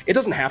 So it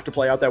doesn't have to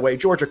play out that way.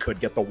 Georgia could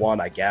get the 1,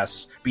 I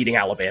guess. Beating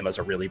Alabama is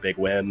a really big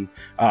win.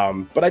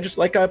 But I just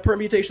like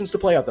permutations to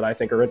play out that I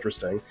think are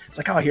interesting. It's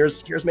like, oh,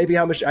 here's maybe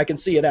how much I can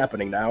see it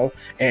happening now.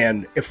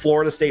 And if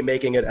Florida State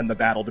making it and the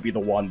battle to be the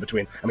 1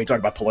 between, talk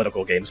about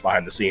political games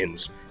behind the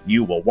scenes,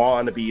 you will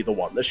want to be the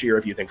 1 this year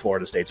if you think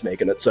Florida State's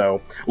making it.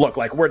 So look,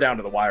 like we're down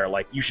to the wire.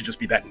 Like you should just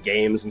be betting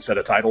games instead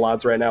of title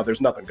odds right now.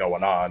 There's nothing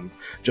going on.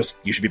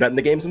 You should be betting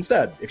the games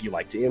instead if you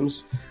like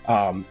teams.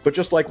 But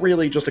just like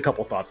really just a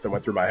couple thoughts that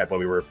went through my head when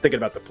we were thinking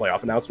about the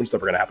playoff announcements that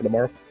were going to happen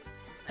tomorrow.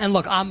 And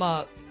look, I'm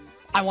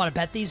I want to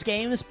bet these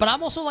games, but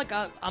I'm also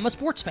I'm a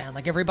sports fan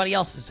like everybody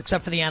else is,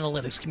 except for the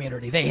analytics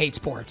community. They hate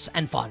sports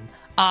and fun.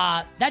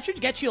 That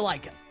should get you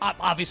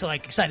obviously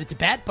excited to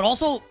bet, but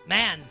also,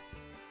 man,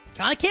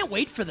 kind of can't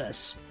wait for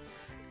this.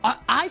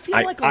 I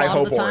feel like a lot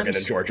of the times... I hope Oregon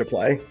and Georgia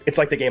play. It's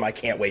like the game I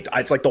can't wait.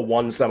 It's like the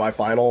one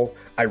semifinal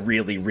I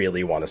really,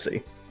 really want to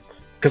see.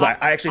 Because I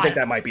actually think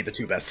that might be the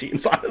two best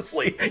teams,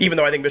 honestly. Even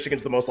though I think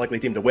Michigan's the most likely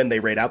team to win, they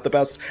rate out the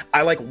best.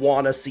 I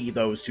want to see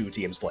those two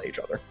teams play each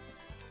other.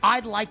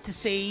 I'd like to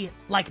see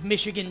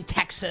Michigan,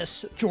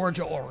 Texas,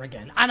 Georgia,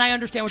 Oregon. And I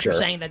understand what you're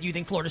saying, that you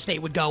think Florida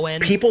State would go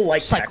in. People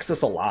like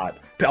Texas a lot.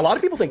 A lot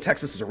of people think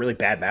Texas is a really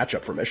bad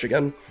matchup for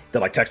Michigan.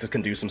 That Texas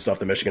can do some stuff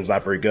that Michigan's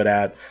not very good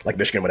at.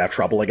 Michigan would have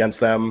trouble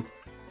against them.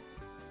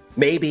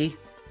 Maybe.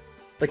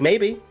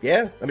 Maybe.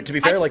 Yeah. I mean, to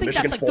be fair,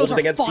 Michigan folded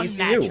against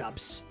TCU.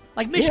 Matchups.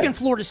 Michigan,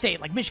 Florida State,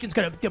 Michigan's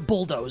going to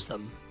bulldoze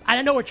them. I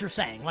know what you're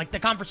saying. The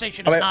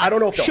conversation is not I don't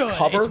know if they'll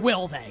cover. It's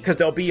will they? Because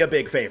they'll be a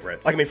big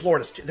favorite.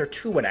 Florida's, they're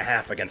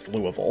 2.5 against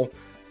Louisville.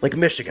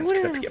 Michigan's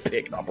going to be a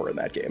big number in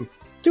that game.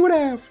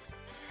 2.5.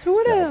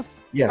 2.5.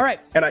 Yeah. All right.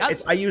 And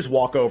I use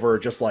walkover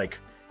just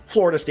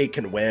Florida State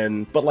can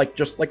win, but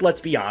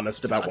let's be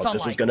honest about what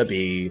this is going to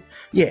be.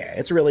 Yeah,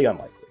 it's really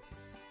unlikely.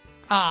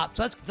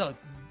 So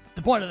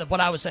the point of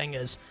what I was saying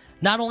is,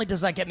 not only does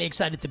that get me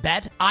excited to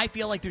bet, I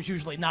feel like there's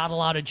usually not a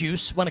lot of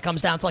juice when it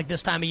comes down to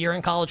this time of year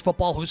in college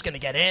football. Who's going to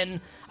get in?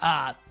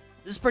 This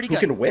is pretty good.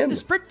 Who can win? This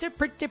is pretty good.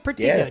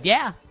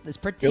 Yeah, this is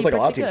pretty Feels like pretty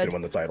a lot of teams can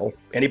win the title.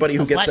 Anybody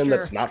who gets in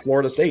that's not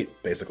Florida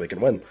State basically can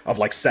win. Of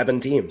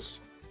 7 teams.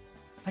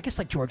 I guess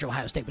Georgia,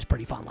 Ohio State was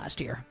pretty fun last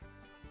year.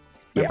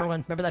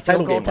 Remember that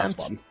field goal attempt?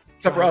 Fun.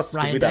 Except for us,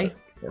 because we did it.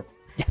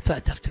 Yeah,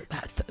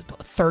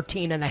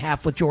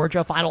 13.5 with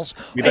Georgia finals.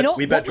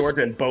 We bet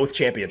Georgia in both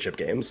championship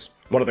games.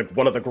 One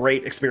of the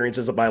great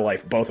experiences of my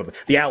life. Both of them.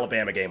 The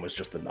Alabama game was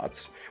just the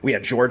nuts. We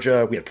had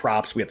Georgia, we had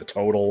props, we had the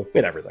total, we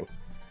had everything.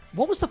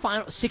 What was the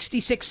final?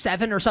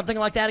 66-7 or something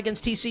like that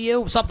against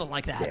TCU? Something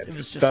like that. Yeah, it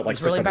was just felt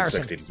really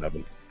embarrassing.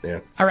 60-7.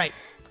 Yeah. All right.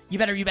 You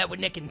bet with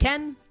Nick and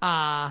Ken.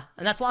 And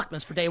that's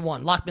Lockmas for day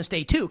 1. Lockmas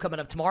day 2 coming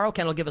up tomorrow.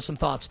 Ken will give us some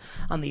thoughts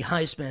on the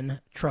Heisman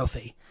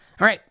Trophy.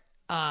 All right.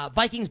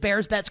 Vikings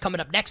Bears bets coming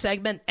up next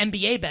segment.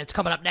 NBA bets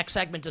coming up next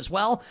segment as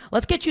well.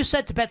 Let's get you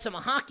set to bet some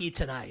hockey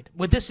tonight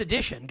with this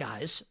edition,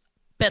 guys.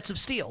 Bets of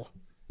Steel.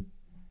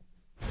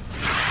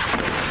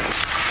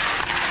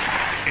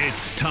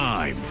 It's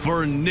time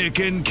for Nick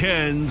and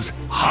Ken's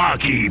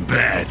Hockey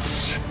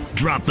Bets.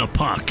 Drop the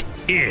puck.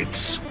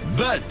 It's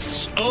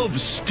Bets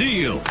of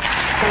Steel.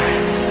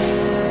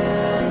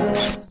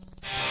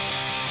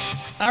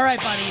 All right,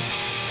 buddy.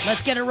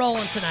 Let's get it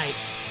rolling tonight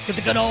with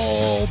the good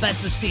old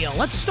Bets of Steel.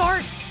 Let's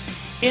start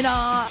in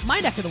my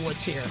neck of the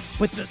woods here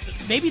with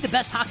maybe the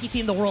best hockey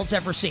team the world's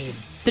ever seen,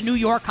 the New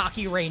York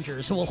Hockey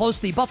Rangers, who will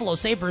host the Buffalo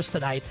Sabres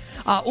tonight.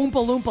 Oompa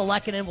Loompa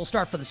Lehkonen will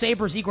start for the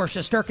Sabres, Igor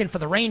Shesterkin for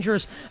the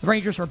Rangers. The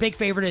Rangers were a big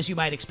favorite, as you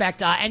might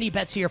expect. Any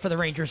bets here for the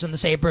Rangers and the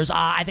Sabres?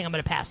 I think I'm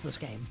going to pass this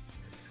game.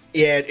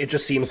 Yeah, it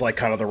just seems like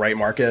kind of the right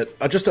market.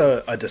 Just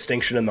a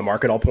distinction in the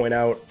market I'll point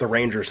out. The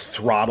Rangers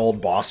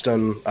throttled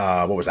Boston,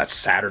 what was that,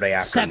 Saturday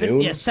afternoon?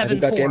 7-4. I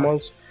think that game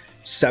was.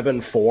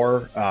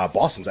 7-4.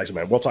 Boston's actually,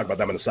 man, we'll talk about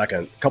them in a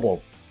second. A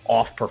couple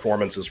off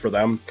performances for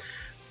them.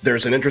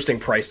 There's an interesting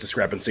price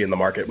discrepancy in the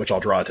market, which I'll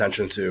draw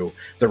attention to.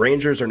 The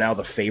Rangers are now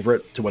the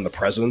favorite to win the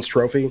President's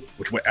Trophy,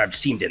 which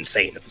seemed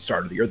insane at the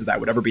start of the year that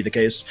would ever be the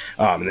case.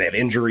 And they have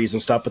injuries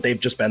and stuff, but they've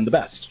just been the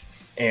best.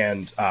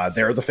 And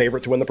they're the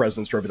favorite to win the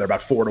President's Trophy. They're about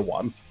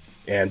 4-1.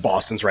 And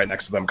Boston's right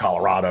next to them,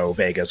 Colorado,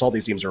 Vegas. All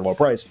these teams are low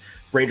priced.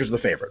 Rangers are the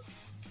favorite.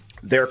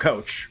 Their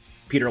coach,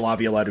 Peter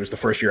Laviolette, who's the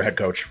first-year head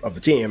coach of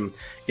the team,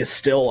 is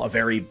still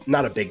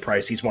not a big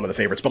price. He's one of the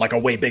favorites, but a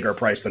way bigger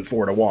price than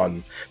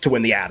 4-1 to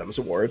win the Adams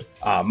Award.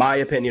 My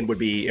opinion would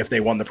be if they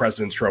won the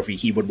President's Trophy,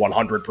 he would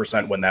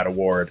 100% win that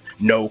award,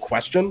 no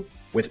question,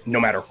 with no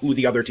matter who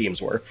the other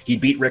teams were.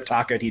 He'd beat Rick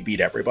Tocchet, he'd beat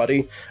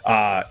everybody.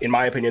 In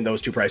my opinion,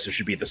 those two prices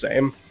should be the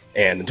same.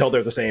 And until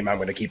they're the same, I'm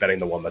going to keep betting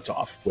the one that's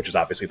off, which is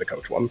obviously the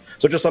coach one.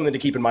 So just something to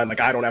keep in mind.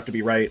 I don't have to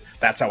be right.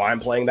 That's how I'm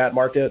playing that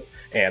market.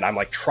 And I'm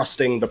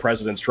trusting the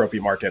President's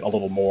Trophy market a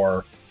little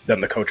more than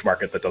the coach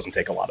market that doesn't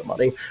take a lot of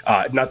money.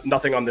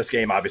 Nothing on this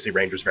game. Obviously,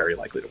 Rangers very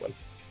likely to win.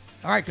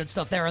 All right, good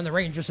stuff there on the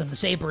Rangers and the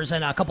Sabres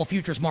and a couple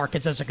futures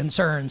markets as it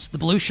concerns the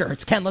Blue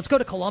Shirts. Ken, let's go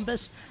to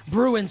Columbus.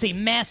 Bruins, a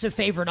massive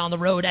favorite on the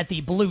road at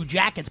the Blue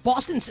Jackets.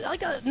 Boston's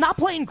not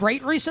playing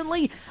great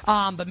recently,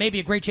 but maybe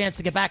a great chance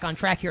to get back on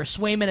track here.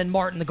 Swayman and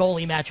Martin, the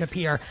goalie matchup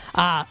here.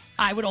 I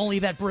would only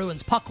bet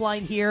Bruins puck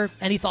line here.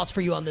 Any thoughts for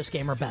you on this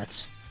game or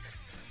bets?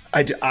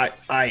 I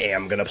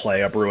am going to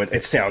play a Bruin.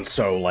 It sounds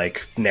so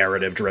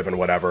narrative driven,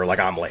 whatever.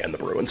 I'm laying the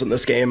Bruins in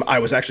this game. I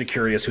was actually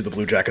curious who the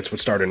Blue Jackets would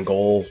start in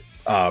goal.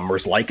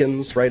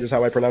 Merzlikins, right, is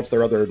how I pronounce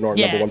their other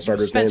number one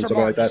starter's name, something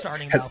like that.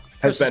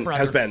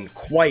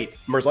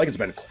 Merzlikins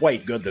been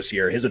quite good this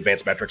year. His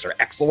advanced metrics are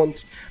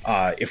excellent.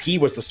 If he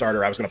was the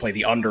starter, I was going to play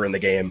the under in the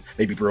game.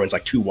 Maybe Bruins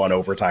 2-1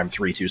 overtime,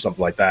 3-2,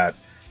 something like that.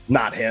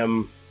 Not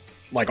him.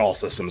 All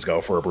systems go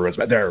for a Bruins,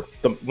 but they're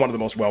one of the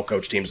most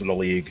well-coached teams in the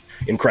league,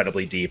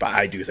 incredibly deep.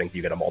 I do think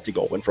you get a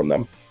multi-goal win from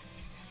them.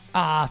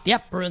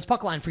 Bruins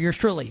puck line for yours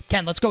truly.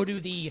 Ken, let's go to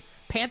the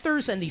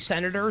Panthers and the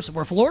Senators,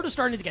 where Florida's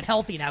starting to get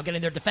healthy now,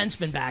 getting their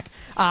defensemen back.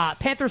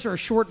 Panthers are a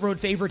short road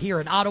favorite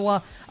here in Ottawa.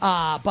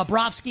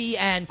 Bobrovsky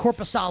and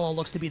Korpisalo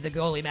looks to be the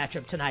goalie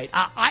matchup tonight.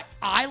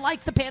 I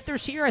like the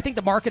Panthers here. I think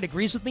the market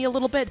agrees with me a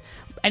little bit.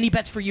 Any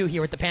bets for you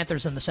here with the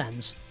Panthers and the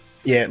Sens?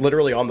 Yeah,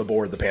 literally on the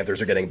board, the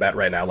Panthers are getting bet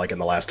right now, like in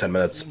the last 10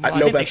 minutes.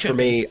 No bets for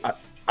me.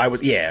 I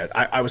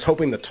was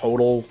hoping the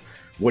total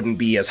wouldn't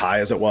be as high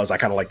as it was. I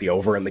kind of like the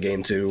over in the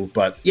game too.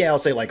 But yeah, I'll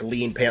say like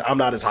lean pan. I'm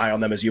not as high on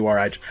them as you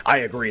are. I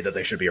agree that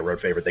they should be a road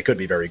favorite. They could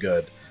be very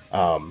good.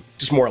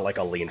 Just more like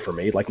a lean for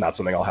me, like not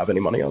something I'll have any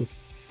money on.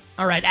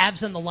 All right,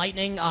 Avs and the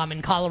Lightning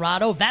in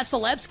Colorado.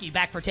 Vasilevsky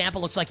back for Tampa.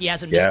 Looks like he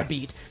hasn't missed a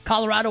beat.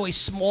 Colorado, a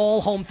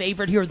small home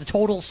favorite here. The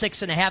total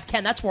 6.5.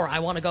 Ken, that's where I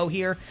want to go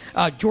here.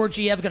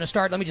 Georgiev going to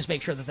start. Let me just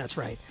make sure that that's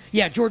right.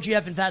 Yeah,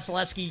 Georgiev and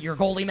Vasilevsky, your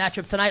goalie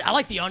matchup tonight. I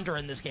like the under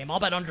in this game.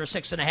 I'll bet under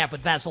 6.5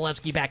 with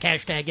Vasilevsky back.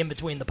 Hashtag in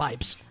between the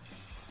pipes.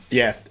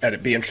 Yeah, and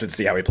it'd be interesting to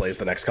see how he plays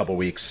the next couple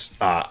weeks.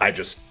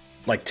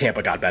 Like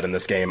Tampa got bet in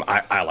this game.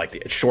 I like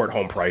the short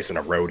home price in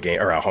a road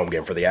game or a home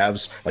game for the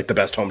Avs. Like the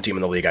best home team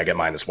in the league, I get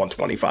minus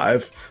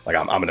 125. Like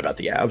I'm going to bet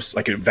the Avs,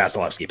 like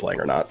Vasilevsky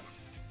playing or not.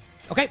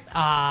 Okay,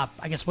 I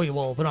guess we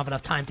don't have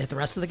enough time to hit the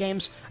rest of the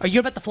games. Are you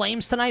going to bet the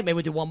Flames tonight? Maybe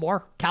we'll do one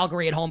more.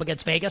 Calgary at home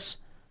against Vegas.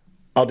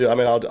 I'll do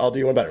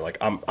you one better. Like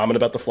I'm going to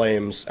bet the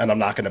Flames, and I'm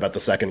not going to bet the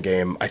second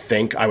game. I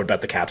think I would bet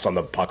the Caps on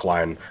the puck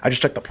line. I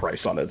just checked the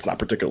price on it. It's not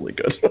particularly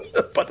good,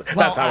 but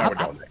that's how I would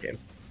go in that game.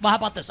 Well, how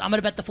about this? I'm going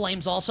to bet the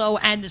Flames also,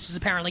 and this is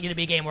apparently going to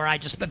be a game where I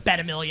just bet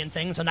a million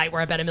things, a night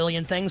where I bet a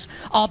million things.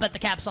 I'll bet the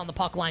Caps on the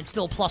puck line,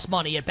 still plus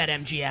money at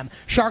BetMGM.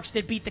 Sharks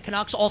did beat the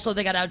Canucks. Also,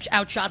 they got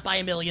outshot by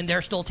a million.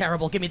 They're still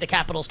terrible. Give me the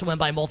Capitals to win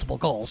by multiple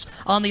goals.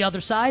 On the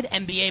other side,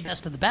 NBA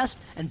best of the best,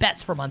 and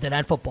bets for Monday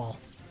Night Football.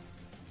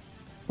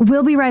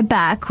 We'll be right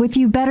back with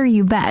You Better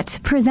You Bet,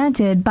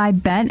 presented by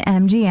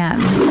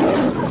BetMGM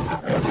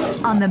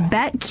on the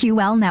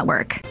BetQL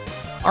network.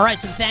 All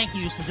right, some thank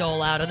yous to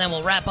dole out, and then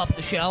we'll wrap up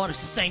the show. And I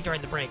was just saying during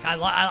the break, I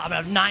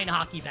have 9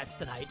 hockey bets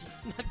tonight.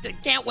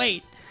 Can't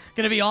wait.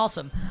 Going to be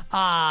awesome.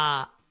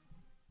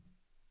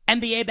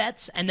 NBA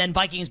bets, and then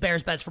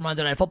Vikings-Bears bets for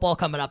Monday Night Football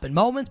coming up in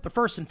moments. But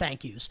first, some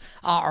thank yous.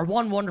 Our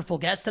one wonderful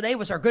guest today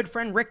was our good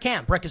friend Rick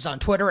Camp. Rick is on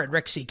Twitter at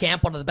Rick C.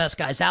 Camp, one of the best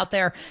guys out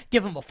there.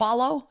 Give him a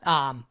follow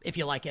if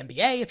you like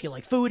NBA, if you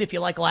like food, if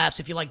you like laughs,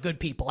 if you like good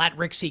people. At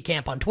Rick C.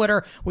 Camp on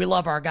Twitter. We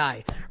love our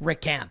guy,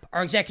 Rick Camp.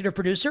 Our executive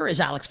producer is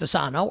Alex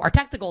Fasano. Our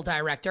technical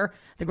director,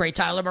 the great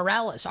Tyler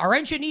Morales. Our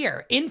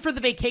engineer, in for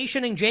the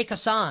vacationing Jake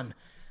Hassan.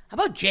 How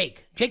about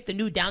Jake? Jake, the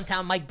new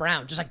downtown Mike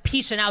Brown, just like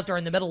peacing out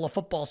during the middle of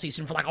football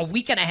season for like a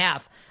week and a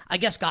half. I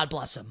guess God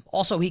bless him.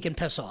 Also, he can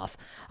piss off.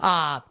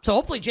 So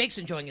hopefully Jake's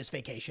enjoying his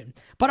vacation.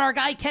 But our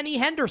guy, Kenny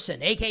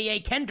Henderson, a.k.a.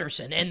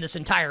 Kenderson, in this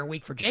entire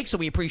week for Jake. So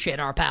we appreciate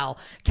our pal,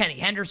 Kenny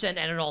Henderson.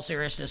 And in all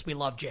seriousness, we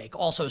love Jake.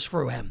 Also,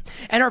 screw him.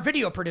 And our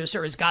video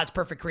producer is God's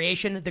perfect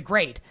creation, the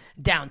great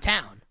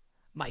downtown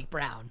Mike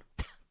Brown.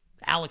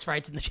 Alex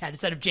writes in the chat,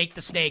 instead of Jake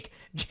the Snake,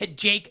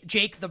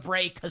 Jake the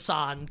Break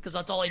Hassan, because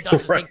that's all he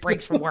does is take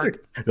breaks from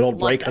work. It'll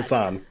break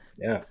Hassan.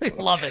 Yeah.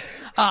 Love it.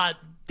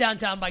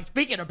 Downtown Mike,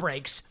 speaking of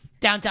breaks,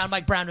 Downtown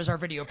Mike Brown is our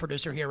video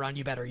producer here on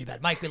You Better You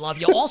Bet. Mike, we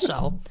love you.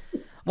 Also,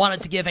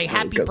 wanted to give a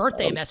happy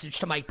birthday message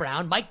to Mike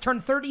Brown. Mike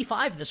turned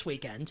 35 this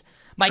weekend.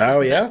 Mike is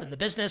the best in the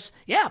business.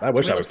 Yeah. I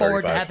wish I was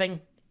 35.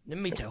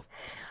 Me too.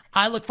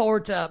 I look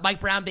forward to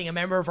Mike Brown being a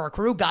member of our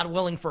crew, God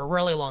willing, for a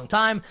really long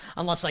time,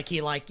 unless he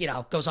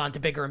goes on to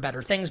bigger and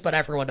better things. But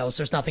everyone knows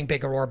there's nothing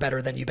bigger or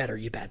better than You Better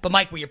You Bet. But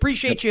Mike, we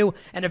appreciate you,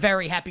 and a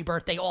very happy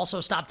birthday.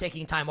 Also, stop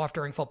taking time off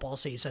during football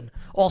season.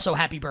 Also,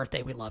 happy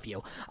birthday. We love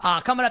you.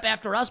 Coming up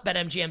after us,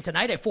 BetMGM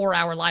tonight, a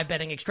 4-hour live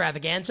betting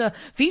extravaganza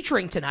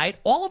featuring tonight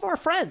all of our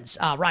friends.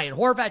 Ryan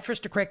Horvat,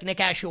 Trista Crick, Nick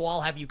Ashew,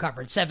 all have you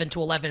covered 7 to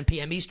 11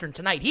 p.m. Eastern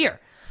tonight here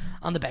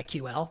on the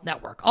BetQL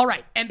network. All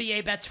right,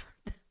 NBA bets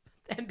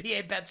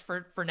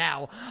for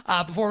now,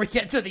 before we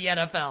get to the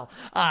NFL.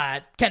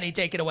 Kenny,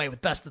 take it away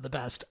with best of the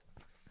best.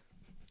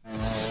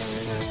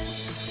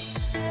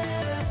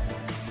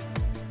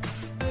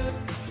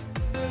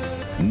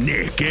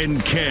 Nick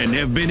and Ken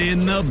have been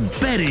in the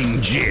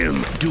betting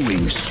gym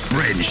doing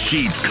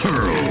spreadsheet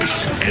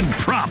curls and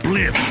prop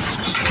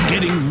lifts,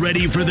 getting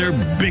ready for their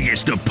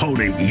biggest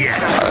opponent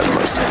yet.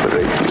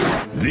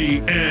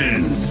 The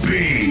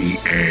NBA.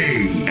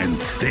 And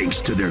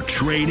thanks to their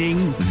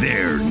training,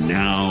 they're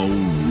now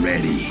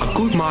ready. A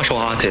good martial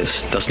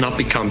artist does not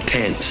become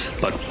tense,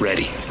 but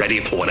ready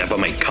for whatever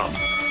may come.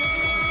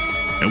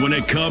 And when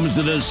it comes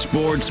to the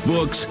sports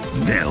books,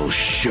 they'll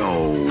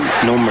show.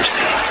 No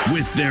mercy.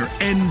 With their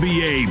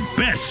NBA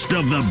best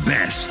of the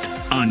best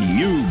on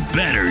You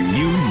Better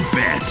You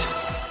Bet.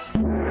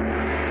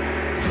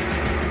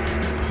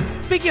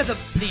 Speaking of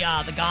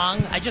the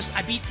gong,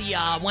 I beat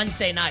the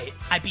Wednesday night.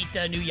 I beat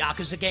the new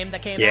Yakuza game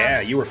that came out.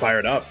 Yeah, you were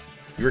fired up.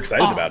 You were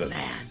excited about it.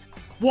 Man,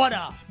 what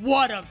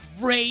a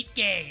great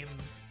game.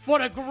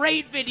 What a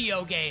great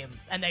video game.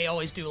 And they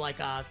always do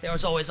there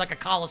was always like a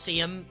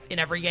coliseum in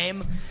every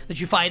game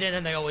that you fight in,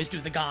 and they always do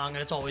the gong,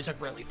 and it's always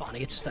like really funny.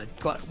 It's just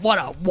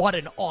what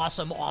an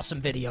awesome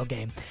video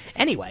game.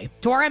 Anyway,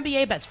 to our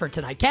NBA bets for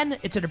tonight. Ken,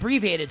 it's an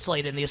abbreviated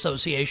slate in the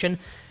association.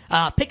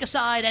 Pick a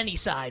side, any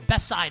side.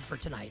 Best side for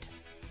tonight.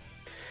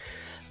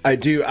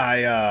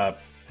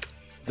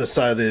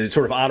 The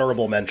sort of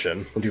honorable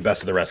mention, we'll do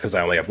best of the rest because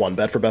I only have one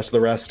bet for best of the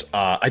rest.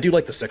 I do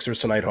like the Sixers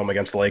tonight, home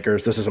against the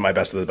Lakers. This isn't my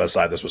best of the best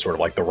side. This was sort of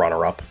like the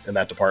runner-up in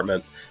that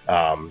department.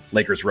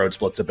 Lakers road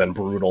splits have been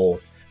brutal.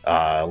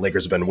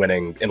 Lakers have been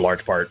winning in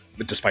large part,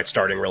 despite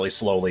starting really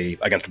slowly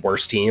against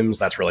worse teams.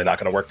 That's really not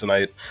going to work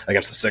tonight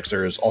against the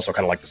Sixers. Also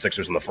kind of like the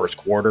Sixers in the first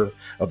quarter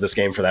of this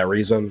game for that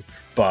reason.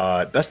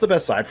 But best of the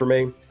best side for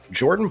me,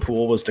 Jordan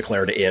Poole was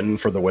declared in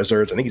for the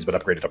Wizards. I think he's been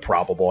upgraded to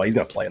probable. He's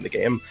going to play in the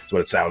game, is what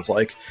it sounds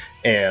like.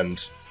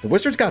 And the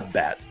Wizards got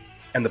bet.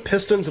 And the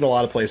Pistons in a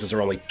lot of places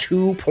are only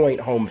 2-point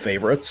home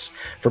favorites.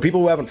 For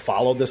people who haven't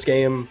followed this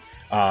game,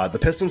 the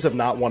Pistons have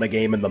not won a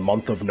game in the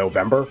month of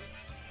November.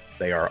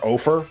 They are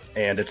 0-for,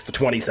 and it's the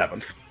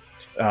 27th.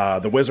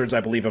 The Wizards, I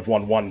believe, have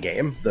won one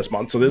game this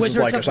month. So this is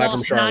like, aside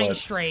from Charlotte, 9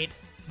 straight.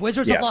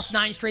 Wizards have lost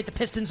 9 straight. The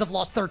Pistons have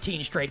lost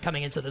 13 straight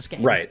coming into this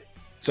game. Right.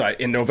 So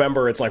in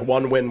November, it's like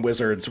 1 win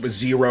Wizards with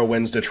 0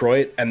 wins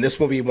Detroit. And this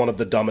will be one of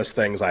the dumbest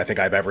things I think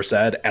I've ever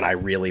said, and I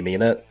really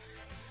mean it.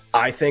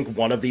 I think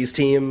one of these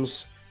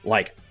teams,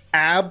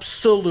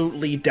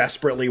 absolutely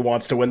desperately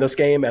wants to win this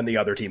game, and the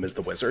other team is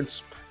the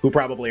Wizards, who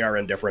probably are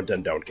indifferent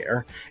and don't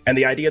care. And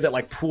the idea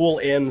that, pool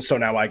in, so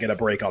now I get a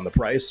break on the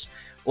price.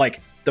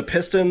 The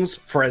Pistons,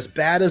 for as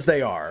bad as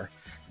they are,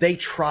 they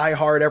try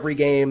hard every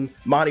game.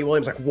 Monty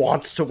Williams,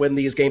 wants to win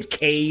these games.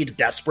 Cade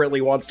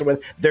desperately wants to win.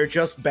 They're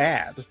just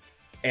bad.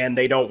 And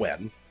they don't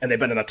win. And they've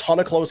been in a ton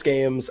of close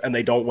games, and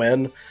they don't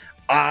win.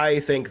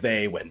 I think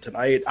they win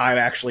tonight. I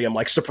actually am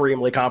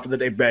supremely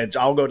confident.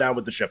 I'll go down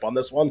with the ship on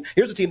this one.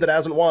 Here's a team that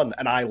hasn't won,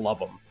 and I love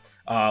them.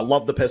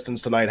 Love the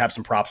Pistons tonight. Have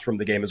some props from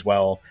the game as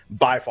well.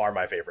 By far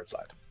my favorite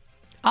side.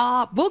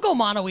 We'll go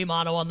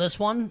mano-y-mano on this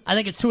one. I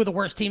think it's two of the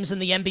worst teams in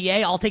the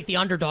NBA. I'll take the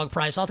underdog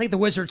price. I'll take the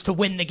Wizards to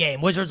win the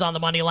game. Wizards on the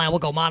money line. We'll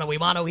go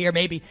mano-y-mano here.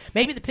 Maybe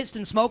the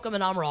Pistons smoke them,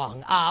 and I'm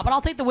wrong. But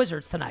I'll take the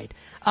Wizards tonight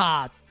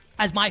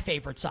as my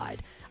favorite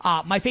side.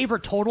 My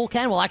favorite total,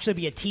 Ken, will actually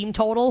be a team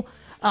total.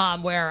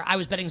 Where I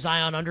was betting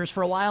Zion unders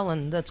for a while,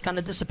 and that's kind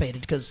of dissipated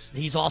because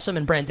he's awesome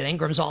and Brandon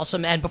Ingram's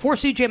awesome. And before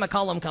CJ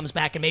McCollum comes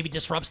back and maybe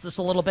disrupts this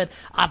a little bit,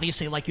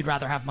 obviously, you'd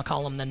rather have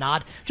McCollum than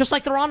not. Just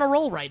like they're on a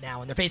roll right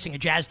now, and they're facing a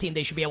Jazz team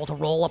they should be able to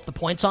roll up the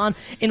points on.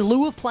 In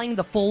lieu of playing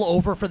the full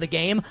over for the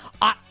game,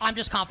 I'm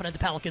just confident the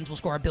Pelicans will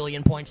score 1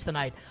 billion points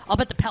tonight. I'll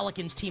bet the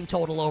Pelicans team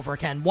total over,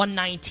 Ken,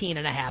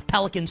 119.5.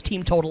 Pelicans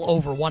team total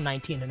over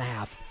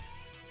 119.5.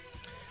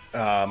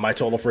 My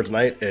total for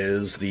tonight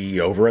is the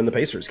over in the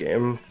Pacers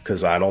game,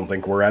 because I don't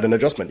think we're at an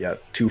adjustment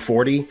yet.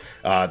 240.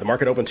 The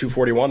market opened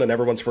 241, and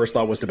everyone's first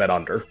thought was to bet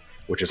under,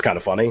 which is kind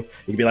of funny. You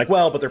can be like,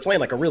 well, but they're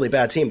playing a really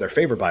bad team. They're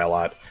favored by a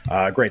lot.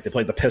 Great. They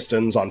played the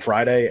Pistons on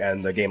Friday,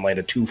 and the game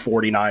landed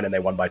 249, and they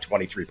won by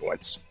 23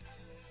 points.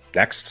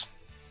 Next.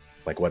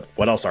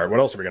 What else are we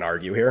going to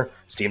argue here?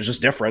 This team's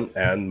just different,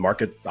 and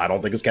market, I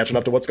don't think, is catching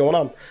up to what's going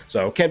on.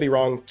 So, can't be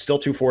wrong. Still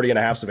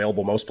 240.5 is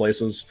available most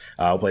places.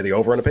 I'll play the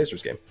over in a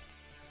Pacers game.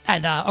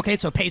 And, okay,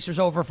 so Pacers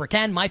over for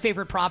Ken. My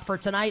favorite prop for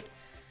tonight,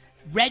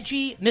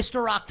 Reggie,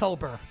 Mr.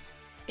 October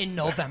in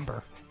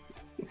November.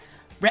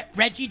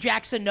 Reggie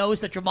Jackson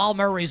knows that Jamal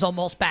Murray's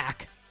almost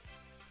back.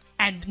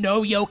 And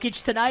no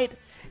Jokic tonight.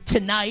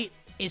 Tonight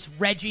is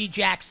Reggie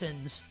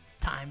Jackson's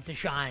time to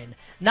shine.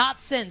 Not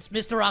since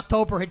Mr.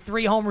 October hit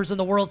 3 homers in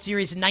the World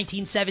Series in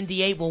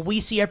 1978 will we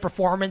see a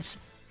performance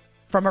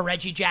from a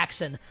Reggie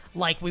Jackson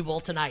like we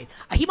will tonight.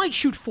 He might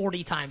shoot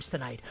 40 times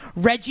tonight.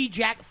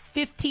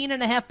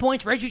 15.5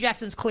 points. Reggie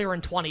Jackson's clearing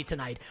 20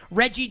 tonight.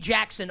 Reggie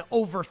Jackson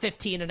over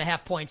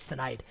 15.5 points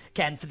tonight.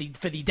 Ken, for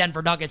the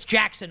Denver Nuggets.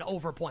 Jackson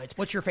over points.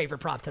 What's your favorite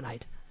prop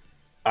tonight?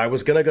 I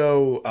was going to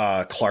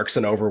go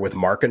Clarkson over with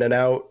Markkanen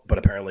out, but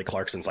apparently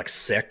Clarkson's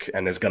sick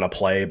and is going to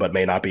play but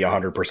may not be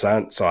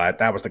 100%. So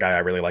that was the guy I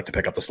really like to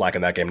pick up the slack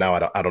in that game.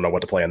 Now I don't know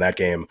what to play in that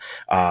game.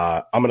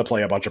 I'm going to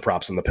play a bunch of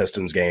props in the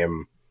Pistons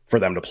game for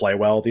them to play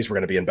well. These were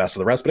going to be in best of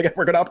the rest, but again,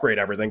 we're going to upgrade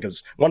everything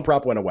because one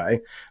prop went away.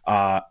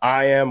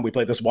 We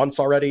played this once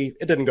already.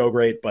 It didn't go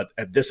great, but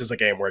this is a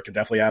game where it can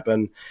definitely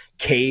happen.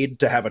 Cade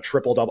to have a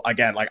triple-double.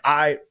 Again,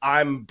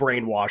 I'm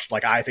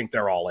brainwashed. I think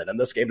they're all in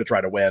this game to try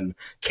to win.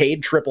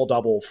 Cade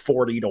triple-double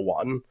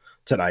 40-1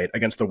 tonight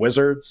against the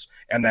Wizards.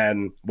 And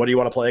then what do you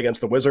want to play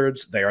against the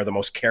Wizards? They are the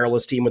most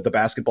careless team with the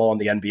basketball in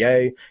the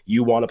NBA.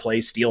 You want to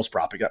play steals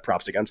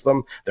props against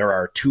them. There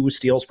are 2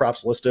 steals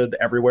props listed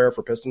everywhere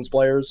for Pistons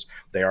players.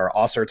 They are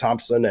Oscar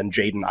Thompson and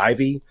Jaden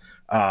Ivey.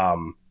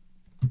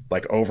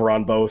 Over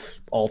on both,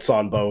 alts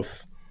on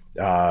both.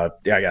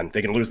 Again,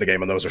 they can lose the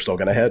game and those are still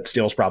going to hit.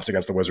 Steals props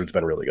against the Wizards have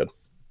been really good.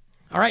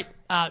 All right.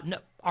 No,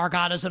 our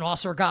God is an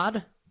Oscar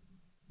God.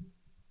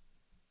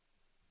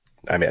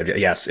 I mean,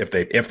 yes, if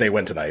they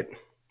win tonight.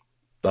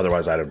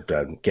 Otherwise, I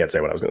can't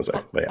say what I was going to say.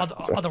 But yeah,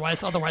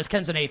 otherwise,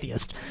 Ken's an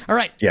atheist. All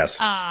right.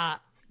 Yes.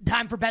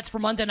 Time for bets for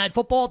Monday Night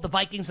Football. The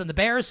Vikings and the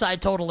Bears,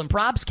 side total and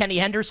props. Kenny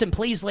Henderson,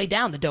 please lay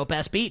down the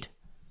dope-ass beat.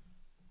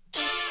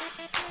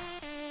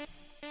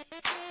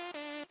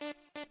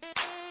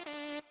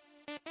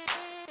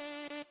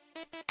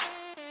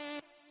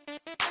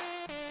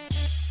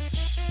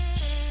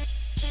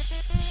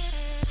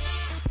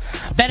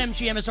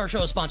 BetMGM is our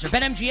show sponsor.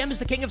 BetMGM is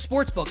the king of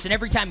sportsbooks, and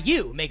every time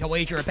you make a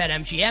wager at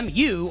BetMGM,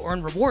 you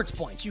earn rewards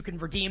points. You can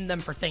redeem them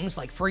for things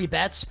like free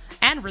bets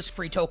and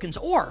risk-free tokens,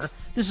 or,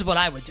 this is what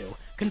I would do,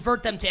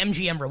 convert them to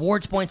MGM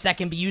rewards points that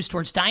can be used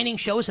towards dining,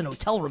 shows, and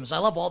hotel rooms. I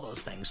love all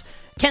those things.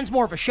 Ken's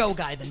more of a show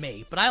guy than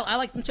me, but I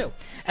like them too.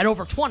 At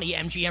over 20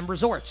 MGM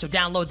resorts. So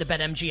download the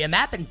BetMGM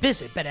app and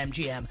visit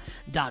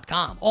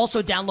BetMGM.com.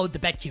 Also download the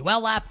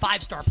BetQL app.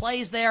 5-star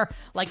plays there.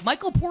 Like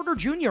Michael Porter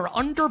Jr.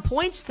 under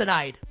points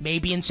tonight.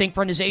 Maybe in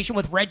synchronization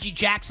with Reggie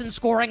Jackson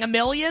scoring $1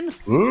 million.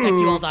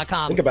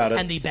 BetQL.com. Think about it.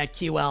 And the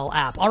BetQL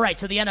app. All right,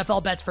 to the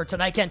NFL bets for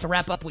tonight, Ken, to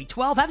wrap up week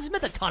 12. Haven't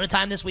spent a ton of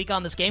time this week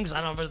on this game because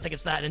I don't really think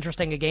it's that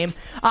interesting a game.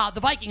 The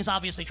Vikings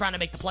obviously trying to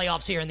make the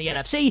playoffs here in the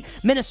NFC.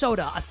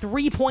 Minnesota, a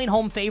 3-point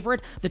home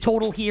favorite. The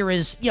total here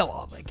is,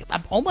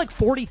 like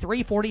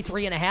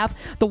 43 and a half.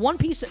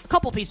 A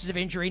couple pieces of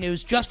injury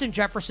news. Justin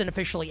Jefferson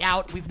officially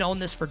out. We've known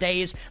this for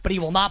days, but he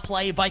will not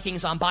play.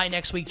 Vikings on bye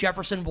next week.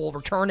 Jefferson will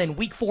return in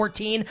week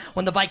 14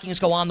 when the Vikings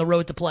go on the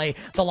road to play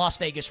the Las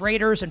Vegas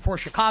Raiders. And for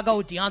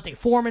Chicago, Deontay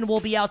Foreman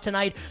will be out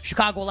tonight.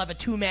 Chicago will have a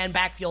 2-man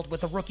backfield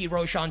with the rookie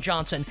Roshan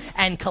Johnson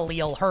and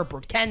Khalil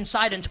Herbert. Ken,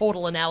 side and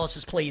total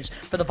analysis, please,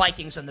 for the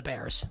Vikings and the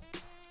Bears.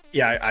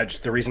 Yeah,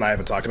 the reason I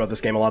haven't talked about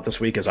this game a lot this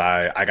week is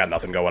I got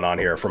nothing going on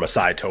here from a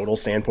side total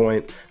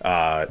standpoint.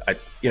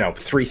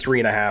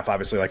 3.5,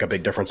 obviously like a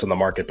big difference in the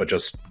market, but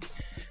just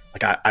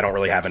like I don't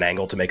really have an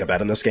angle to make a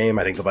bet in this game.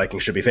 I think the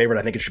Vikings should be favored.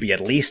 I think it should be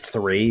at least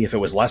 3. If it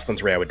was less than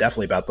 3, I would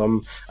definitely bet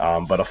them.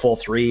 But a full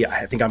 3,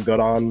 I think I'm good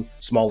on.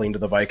 Small lean to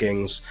the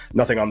Vikings.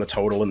 Nothing on the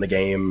total in the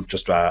game.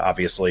 Just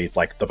obviously,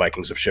 like the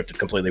Vikings have shifted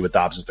completely with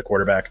Dobbs as the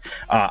quarterback.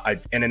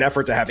 In an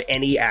effort to have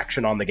any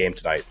action on the game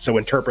tonight. So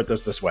interpret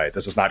this way.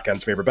 This is not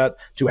Ken's favorite bet.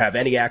 To have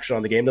any action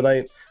on the game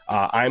tonight,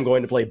 I'm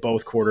going to play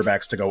both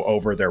quarterbacks to go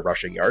over their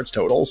rushing yards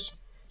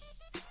totals.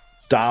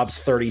 Dobbs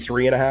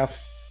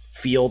 33.5.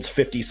 Fields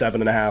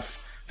 57.5.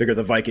 Figure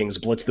the Vikings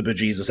blitz the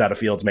bejesus out of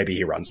Fields. Maybe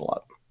he runs a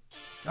lot.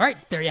 All right,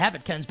 there you have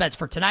it. Ken's bets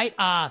for tonight.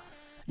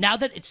 Now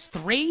that it's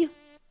 3,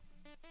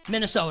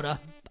 Minnesota,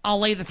 I'll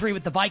lay the 3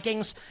 with the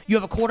Vikings. You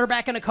have a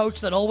quarterback and a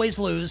coach that always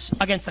lose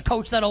against the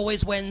coach that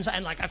always wins,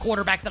 and like a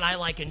quarterback that I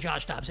like in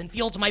Josh Dobbs. And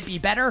Fields might be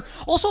better.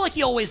 Also, like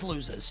he always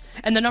loses.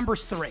 And the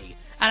number's 3.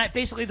 And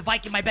basically the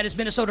Viking, my bet is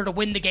Minnesota to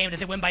win the game. If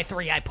they win by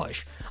 3, I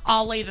push.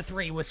 I'll lay the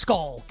 3 with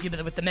Skull,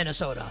 with the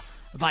Minnesota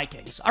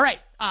Vikings. All right,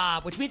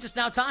 which means it's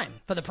now time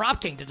for the Prop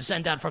King to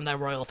descend down from that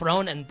royal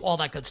throne and all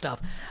that good stuff.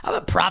 I'm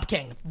a Prop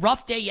King.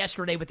 Rough day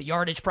yesterday with the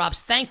yardage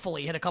props.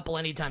 Thankfully, hit a couple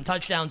anytime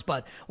touchdowns,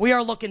 but we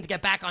are looking to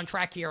get back on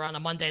track here on a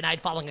Monday night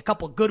following a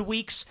couple good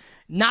weeks.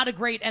 Not a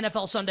great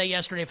NFL Sunday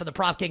yesterday for the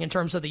Prop King in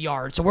terms of the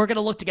yards. So we're going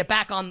to look to get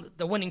back on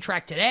the winning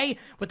track today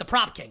with the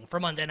Prop King for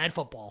Monday Night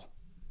Football.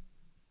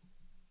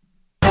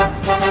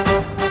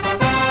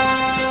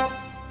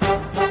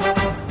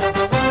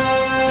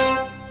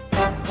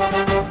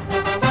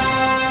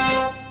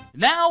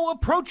 Now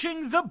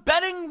approaching the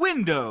betting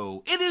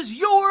window, it is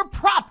your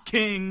Prop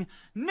King,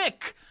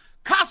 Nick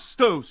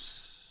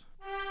Costos.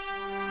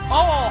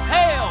 All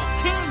hail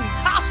King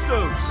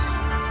Costos.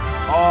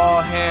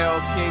 All hail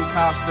King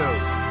Costos.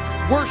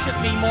 Worship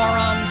me,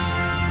 morons.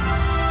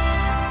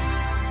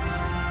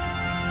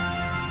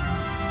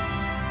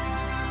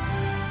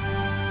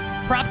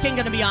 Prop King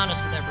going to be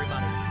honest with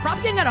everybody. Prop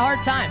King had a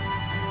hard time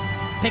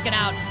picking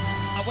out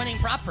a winning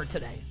prop for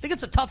today. I think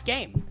it's a tough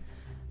game.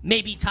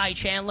 Maybe Ty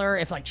Chandler,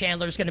 if like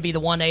Chandler's going to be the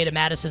 1A to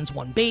Madison's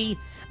 1B.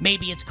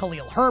 Maybe it's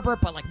Khalil Herbert,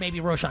 but like maybe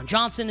Roshan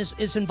Johnson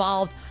is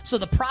involved. So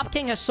the Prop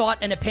King has sought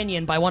an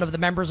opinion by one of the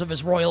members of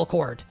his royal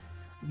court.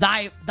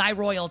 Thy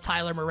royal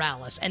Tyler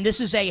Morales. And this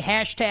is a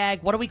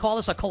hashtag, what do we call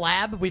this? A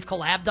collab? We've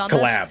collabed on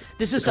this?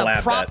 This is collab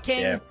a Prop bet,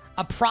 King, yeah.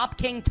 A Prop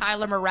King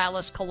Tyler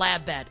Morales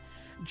collab bet.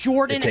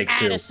 Jordan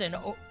Addison,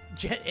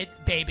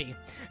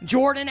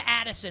 Jordan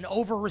Addison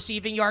over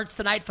receiving yards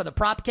tonight for the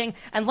Prop King.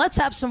 And let's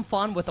have some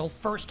fun with a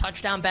first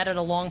touchdown bet at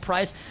a long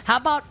price. How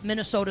about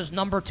Minnesota's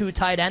number 2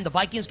 tight end? The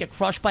Vikings get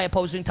crushed by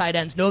opposing tight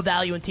ends. No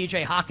value in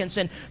TJ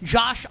Hawkinson.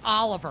 Josh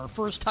Oliver,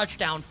 first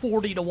touchdown,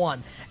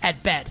 40-1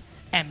 at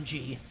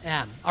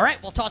BetMGM. All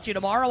right, we'll talk to you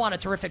tomorrow on a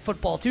terrific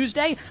Football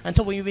Tuesday.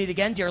 Until we meet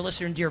again, dear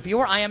listener and dear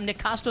viewer, I am Nick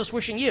Costos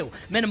wishing you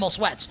minimal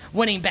sweats,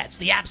 winning bets,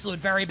 the absolute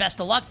very best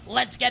of luck.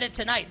 Let's get it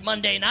tonight,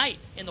 Monday night,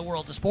 in the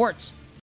world of sports.